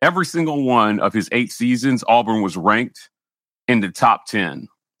 every single one of his 8 seasons, Auburn was ranked in the top 10.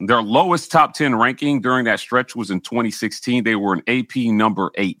 Their lowest top 10 ranking during that stretch was in 2016. They were an AP number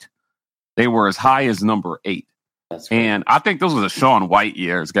 8. They were as high as number 8. And I think those were the Sean White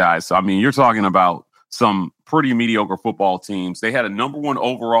years, guys. So, I mean, you're talking about some pretty mediocre football teams. They had a number 1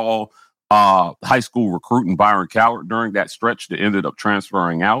 overall high school recruit in Byron Cowart during that stretch that ended up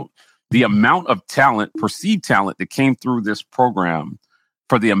transferring out. The amount of talent, perceived talent, that came through this program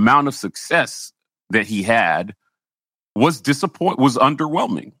for the amount of success that he had was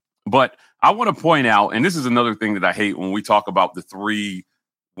underwhelming. But I want to point out, and this is another thing that I hate when we talk about the 3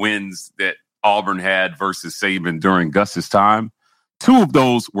 wins that Auburn had versus Saban during Gus's time. 2 of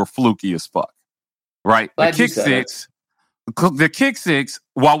those were fluky as fuck, right? The kick six,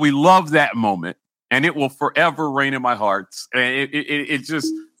 while we love that moment, and it will forever reign in my heart. And it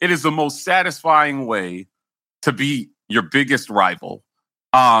is the most satisfying way to beat your biggest rival.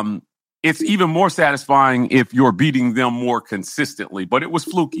 It's even more satisfying if you're beating them more consistently, but it was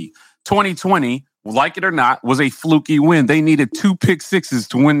fluky. 2020, like it or not, was a fluky win. They needed 2 pick sixes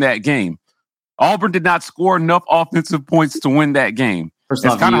to win that game. Auburn did not score enough offensive points to win that game. First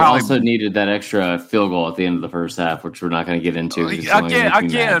off, you also needed that extra field goal at the end of the first half, which we're not going to get into.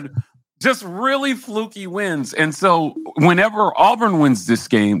 Again, just really fluky wins. And so whenever Auburn wins this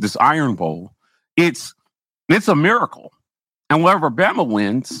game, this Iron Bowl, it's a miracle. And whenever Bama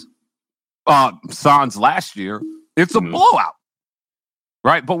wins, Sans last year, it's a blowout.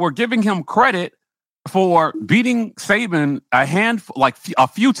 Right? But we're giving him credit for beating Saban a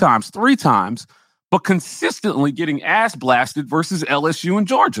few times, 3 times, but consistently getting ass blasted versus LSU and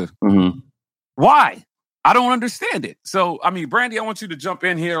Georgia. Mm-hmm. Why? I don't understand it. So, I mean, Brandy, I want you to jump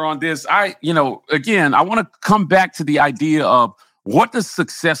in here on this. Again, I want to come back to the idea of what does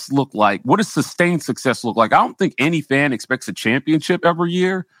success look like? What does sustained success look like? I don't think any fan expects a championship every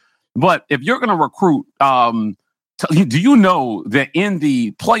year, but if you're going to recruit, do you know that in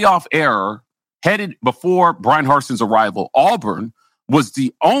the playoff era headed before Brian Harsin's arrival, Auburn was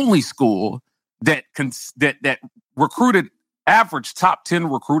the only school that recruited average top 10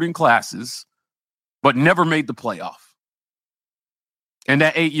 recruiting classes, but never made the playoff. In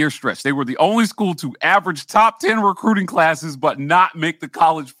that 8-year stretch, they were the only school to average top 10 recruiting classes, but not make the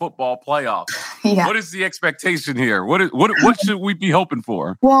college football playoff. Yeah. What is the expectation here? What should we be hoping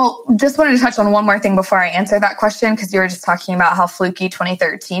for? Well, just wanted to touch on one more thing before I answer that question, because you were just talking about how fluky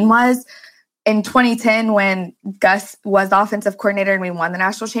 2013 was. In 2010, when Gus was the offensive coordinator and we won the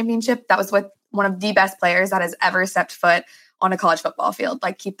national championship, that was with one of the best players that has ever stepped foot on a college football field.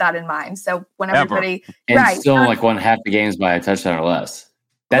 Like, keep that in mind. So when everybody still won half the games by a touchdown or less.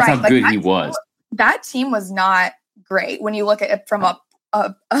 That's how good he was. That team was not great when you look at it from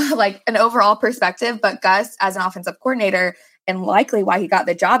an overall perspective. But Gus, as an offensive coordinator, and likely why he got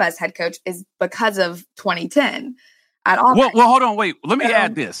the job as head coach, is because of 2010 at Auburn. Well, hold on, wait. Let me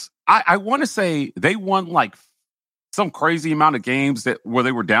add this. I want to say they won like some crazy amount of games where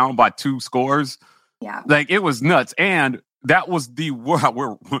they were down by 2 scores. Yeah, like it was nuts. And that was we're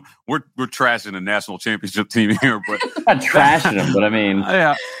trashing the national championship team here, but not trashing them. But I mean,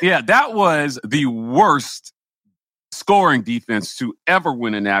 yeah, that was the worst scoring defense to ever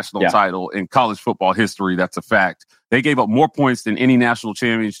win a national title in college football history. That's a fact. They gave up more points than any national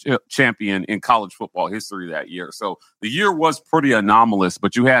champion in college football history that year. So the year was pretty anomalous,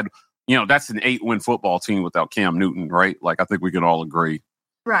 but you had, that's an 8-win football team without Cam Newton, right? Like, I think we can all agree.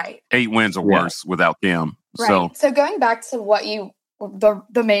 Right. 8 wins or worse without Cam. Right. So going back to what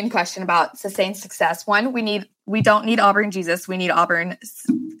the main question about sustained success, one, we don't need Auburn Jesus. We need Auburn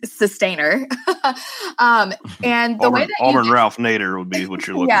sustainer. And the way that Auburn Ralph Nader would be what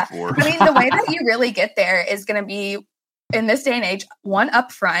you're looking for. I mean, the way that you really get there is going to be, in this day and age, one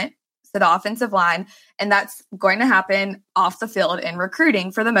up front, so the offensive line, and that's going to happen off the field in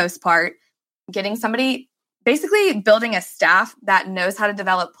recruiting for the most part, getting somebody, basically building a staff that knows how to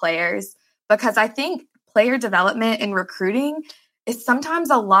develop players, because I think player development in recruiting is sometimes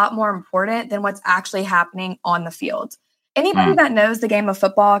a lot more important than what's actually happening on the field. Anybody that knows the game of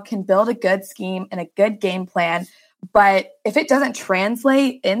football can build a good scheme and a good game plan, but if it doesn't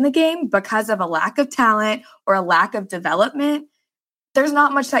translate in the game because of a lack of talent or a lack of development, there's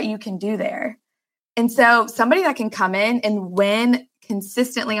not much that you can do there. And so somebody that can come in and win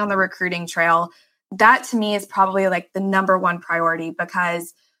consistently on the recruiting trail, that to me is probably like the number one priority,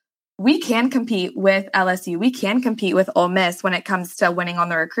 because we can compete with LSU. We can compete with Ole Miss when it comes to winning on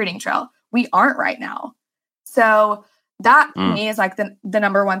the recruiting trail. We aren't right now. So that to me is like the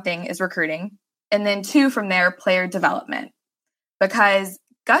number one thing is recruiting. And then 2 from there, player development. Because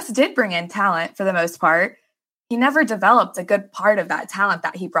Gus did bring in talent for the most part. He never developed a good part of that talent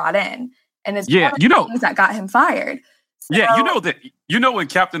that he brought in. And it's one of the things that got him fired. So, in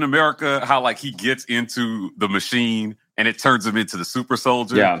Captain America, how like he gets into the machine and it turns him into the super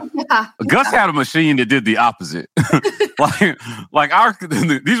soldier. Yeah. Gus had a machine that did the opposite.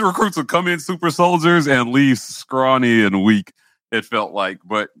 These recruits would come in super soldiers and leave scrawny and weak, it felt like.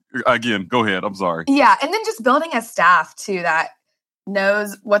 But again, go ahead. I'm sorry. Yeah. And then just building a staff too that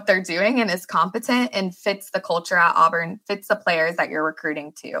knows what they're doing and is competent and fits the culture at Auburn, fits the players that you're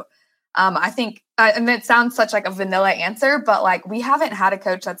recruiting to. I think, and it sounds such like a vanilla answer, but like we haven't had a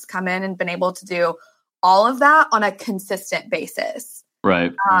coach that's come in and been able to do all of that on a consistent basis.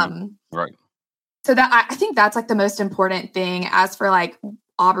 Right. Right. So that I think that's like the most important thing as for like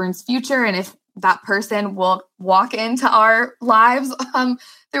Auburn's future. And if that person will walk into our lives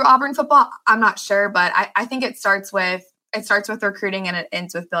through Auburn football, I'm not sure, but I think it starts with recruiting and it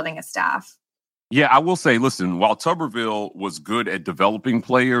ends with building a staff. Yeah, I will say, listen, while Tuberville was good at developing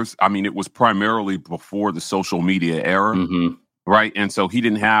players, I mean, it was primarily before the social media era, right? And so he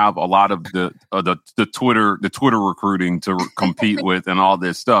didn't have a lot of the Twitter recruiting to compete with and all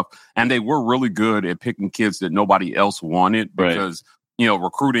this stuff. And they were really good at picking kids that nobody else wanted because,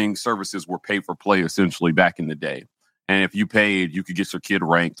 recruiting services were pay for play essentially back in the day. And if you paid, you could get your kid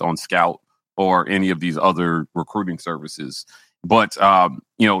ranked on Scout or any of these other recruiting services. But,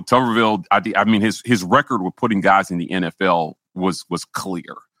 Tuberville, I mean, his record with putting guys in the NFL was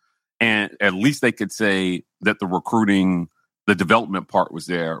clear. And at least they could say that the development part was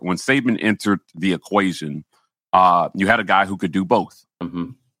there. When Saban entered the equation, you had a guy who could do both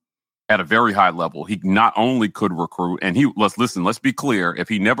at a very high level. He not only could recruit, and let's be clear, if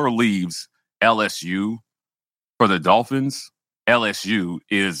he never leaves LSU for the Dolphins, LSU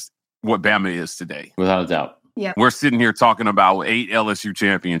is what Bama is today. Without a doubt. Yeah, we're sitting here talking about 8 LSU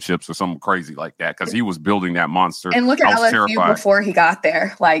championships or something crazy like that because he was building that monster. And look at LSU terrified. Before he got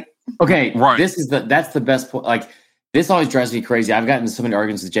there. Okay, right. That's the best point. Like, this always drives me crazy. I've gotten into so many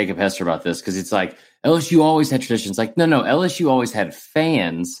arguments with Jacob Hester about this because it's like LSU always had traditions. Like, no, LSU always had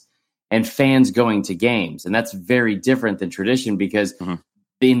fans and fans going to games, and that's very different than tradition because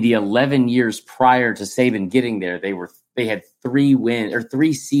in the 11 years prior to Saban getting there, they had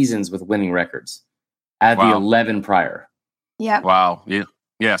 3 seasons with winning records. At the 11 prior. Yeah. Wow. Yeah.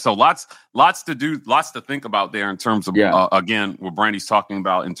 Yeah. So lots to think about there in terms of, again, what Brandy's talking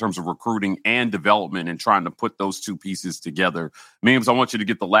about in terms of recruiting and development and trying to put those two pieces together. Memes, I want you to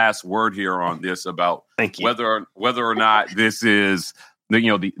get the last word here on this about whether or not this is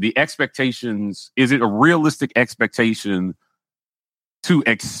the expectations. Is it a realistic expectation to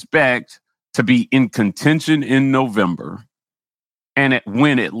expect to be in contention in November and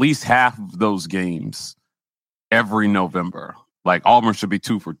win at least half of those games every November? Like Auburn should be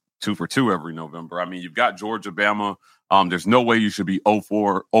 2 for 2 every November. I mean, you've got Georgia, Bama. There's no way you should be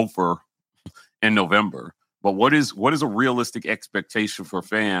 0-for in November. But what is a realistic expectation for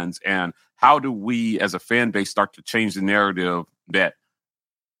fans, and how do we as a fan base start to change the narrative that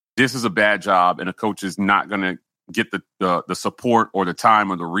this is a bad job and a coach is not going to get the support or the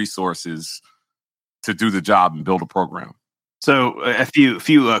time or the resources to do the job and build a program? So a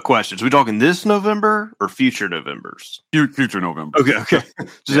few questions. Are we talking this November or future Novembers? Future November. Okay.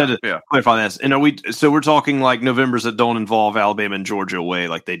 Just had to clarify this. And we're talking like Novembers that don't involve Alabama and Georgia away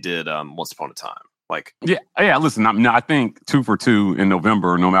like they did once upon a time. Like listen, I think 2 for 2 in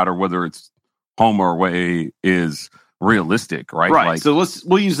November, no matter whether it's home or away, is realistic, right? Right. So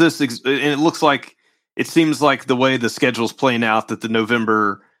we'll use this, and it seems like the way the schedule's playing out that the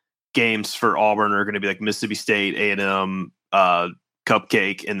November games for Auburn are going to be like Mississippi State, A&M,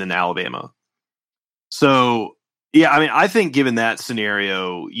 Cupcake, and then Alabama. So yeah, I mean, I think given that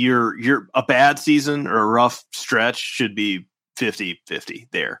scenario, you're a bad season or a rough stretch should be 50-50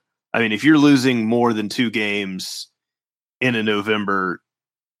 there. I mean, if you're losing more than 2 games in a November,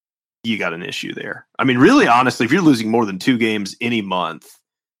 you got an issue there. I mean, really, honestly, if you're losing more than 2 games any month,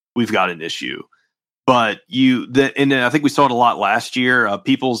 we've got an issue. But and I think we saw it a lot last year.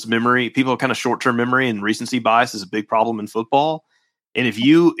 People's kind of short-term memory and recency bias is a big problem in football. And if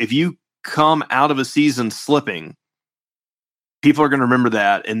you come out of a season slipping, people are going to remember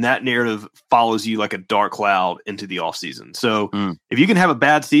that, and that narrative follows you like a dark cloud into the offseason. So if you can have a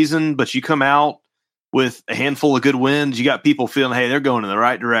bad season, but you come out with a handful of good wins, you got people feeling, hey, they're going in the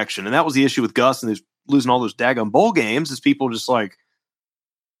right direction. And that was the issue with Gus and losing all those daggone bowl games, is people just like,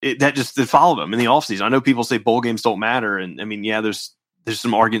 that followed them in the offseason. I know people say bowl games don't matter. And I mean, yeah, there's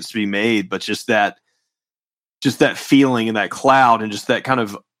some arguments to be made, but just that feeling and that cloud and just that kind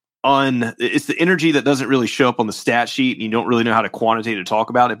of it's the energy that doesn't really show up on the stat sheet, and you don't really know how to quantitatively talk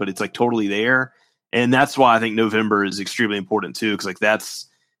about it, but it's like totally there. And that's why I think November is extremely important too. Cause like that's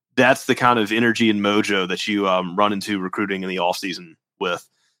the kind of energy and mojo that you run into recruiting in the offseason with.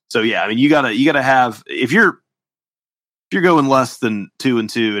 So yeah, I mean, you gotta have, if you're going less than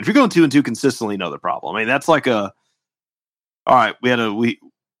 2-2, if you're going 2-2 consistently, another problem. I mean, that's like all right, we had a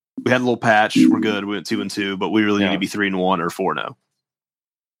little patch. We're good. We went 2-2, but we really need to be 3-1 or 4-0.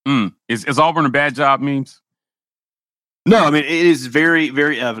 Is Auburn a bad job, Memes? No, I mean, it is very,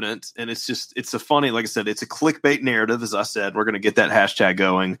 very evident. And it's a funny, like I said, it's a clickbait narrative. As I said, we're going to get that hashtag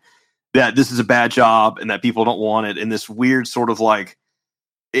going, that this is a bad job and that people don't want it. And this weird sort of like,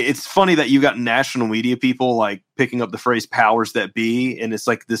 it's funny that you got national media people like picking up the phrase powers that be. And it's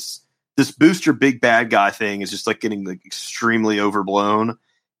like this booster big bad guy thing is just like getting like extremely overblown.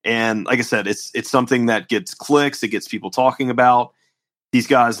 And like I said, it's something that gets clicks. It gets people talking about. These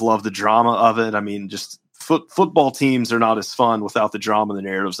guys love the drama of it. I mean, just football teams are not as fun without the drama and the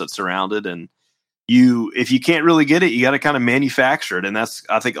narratives that surround it. And if you can't really get it, you got to kind of manufacture it. And that's,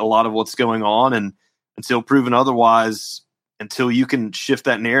 I think, a lot of what's going on. And until proven otherwise, until you can shift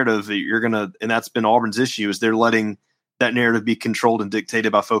that narrative, and that's been Auburn's issue, is they're letting that narrative be controlled and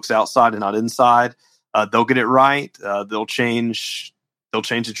dictated by folks outside and not inside. They'll get it right. They'll change the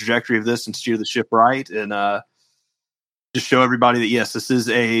trajectory of this and steer the ship right. And just show everybody that, yes, this is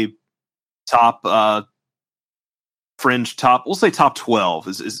a top fringe top, we'll say top 12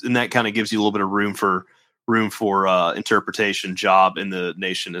 and that kind of gives you a little bit of room for interpretation job in the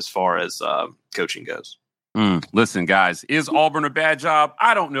nation as far as coaching goes. Listen, guys, is Auburn a bad job?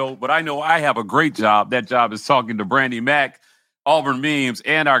 I don't know, but I know I have a great job. That job is talking to Brandy Mack, Auburn Memes,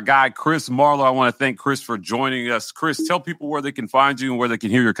 and our guy, Chris Marlowe. I want to thank Chris for joining us. Chris, tell people where they can find you and where they can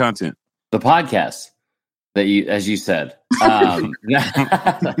hear your content. The podcast that you, as you said. No,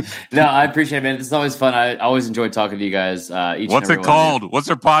 I appreciate it, man. It's always fun. I always enjoy talking to you guys. What's it called? What's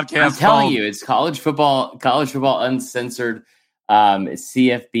your podcast I'm telling you, it's College Football Uncensored. It's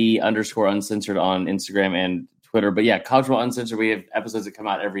CFB_uncensored on Instagram and Twitter. But yeah, College Football Uncensored. We have episodes that come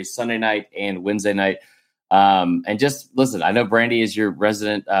out every Sunday night and Wednesday night. And just listen, I know Brandy is your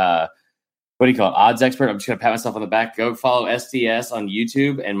resident, what do you call it, odds expert. I'm just going to pat myself on the back. Go follow SDS on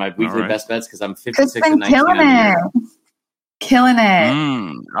YouTube and my weekly best bets because I'm 56 and 19. Killing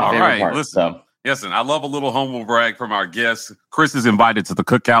it. All right. Listen, I love a little humble brag from our guests. Chris is invited to the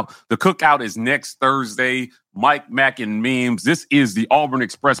cookout. The cookout is next Thursday. Mike, Mack, and Memes. This is the Auburn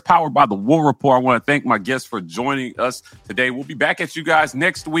Express, powered by the War Report. I want to thank my guests for joining us today. We'll be back at you guys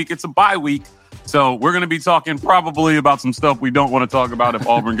next week. It's a bye week. So we're going to be talking probably about some stuff we don't want to talk about if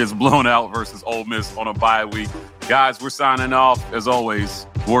Auburn gets blown out versus Ole Miss on a bye week. Guys, we're signing off. As always,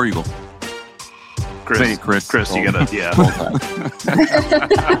 War Eagle. Chris, you got to, yeah.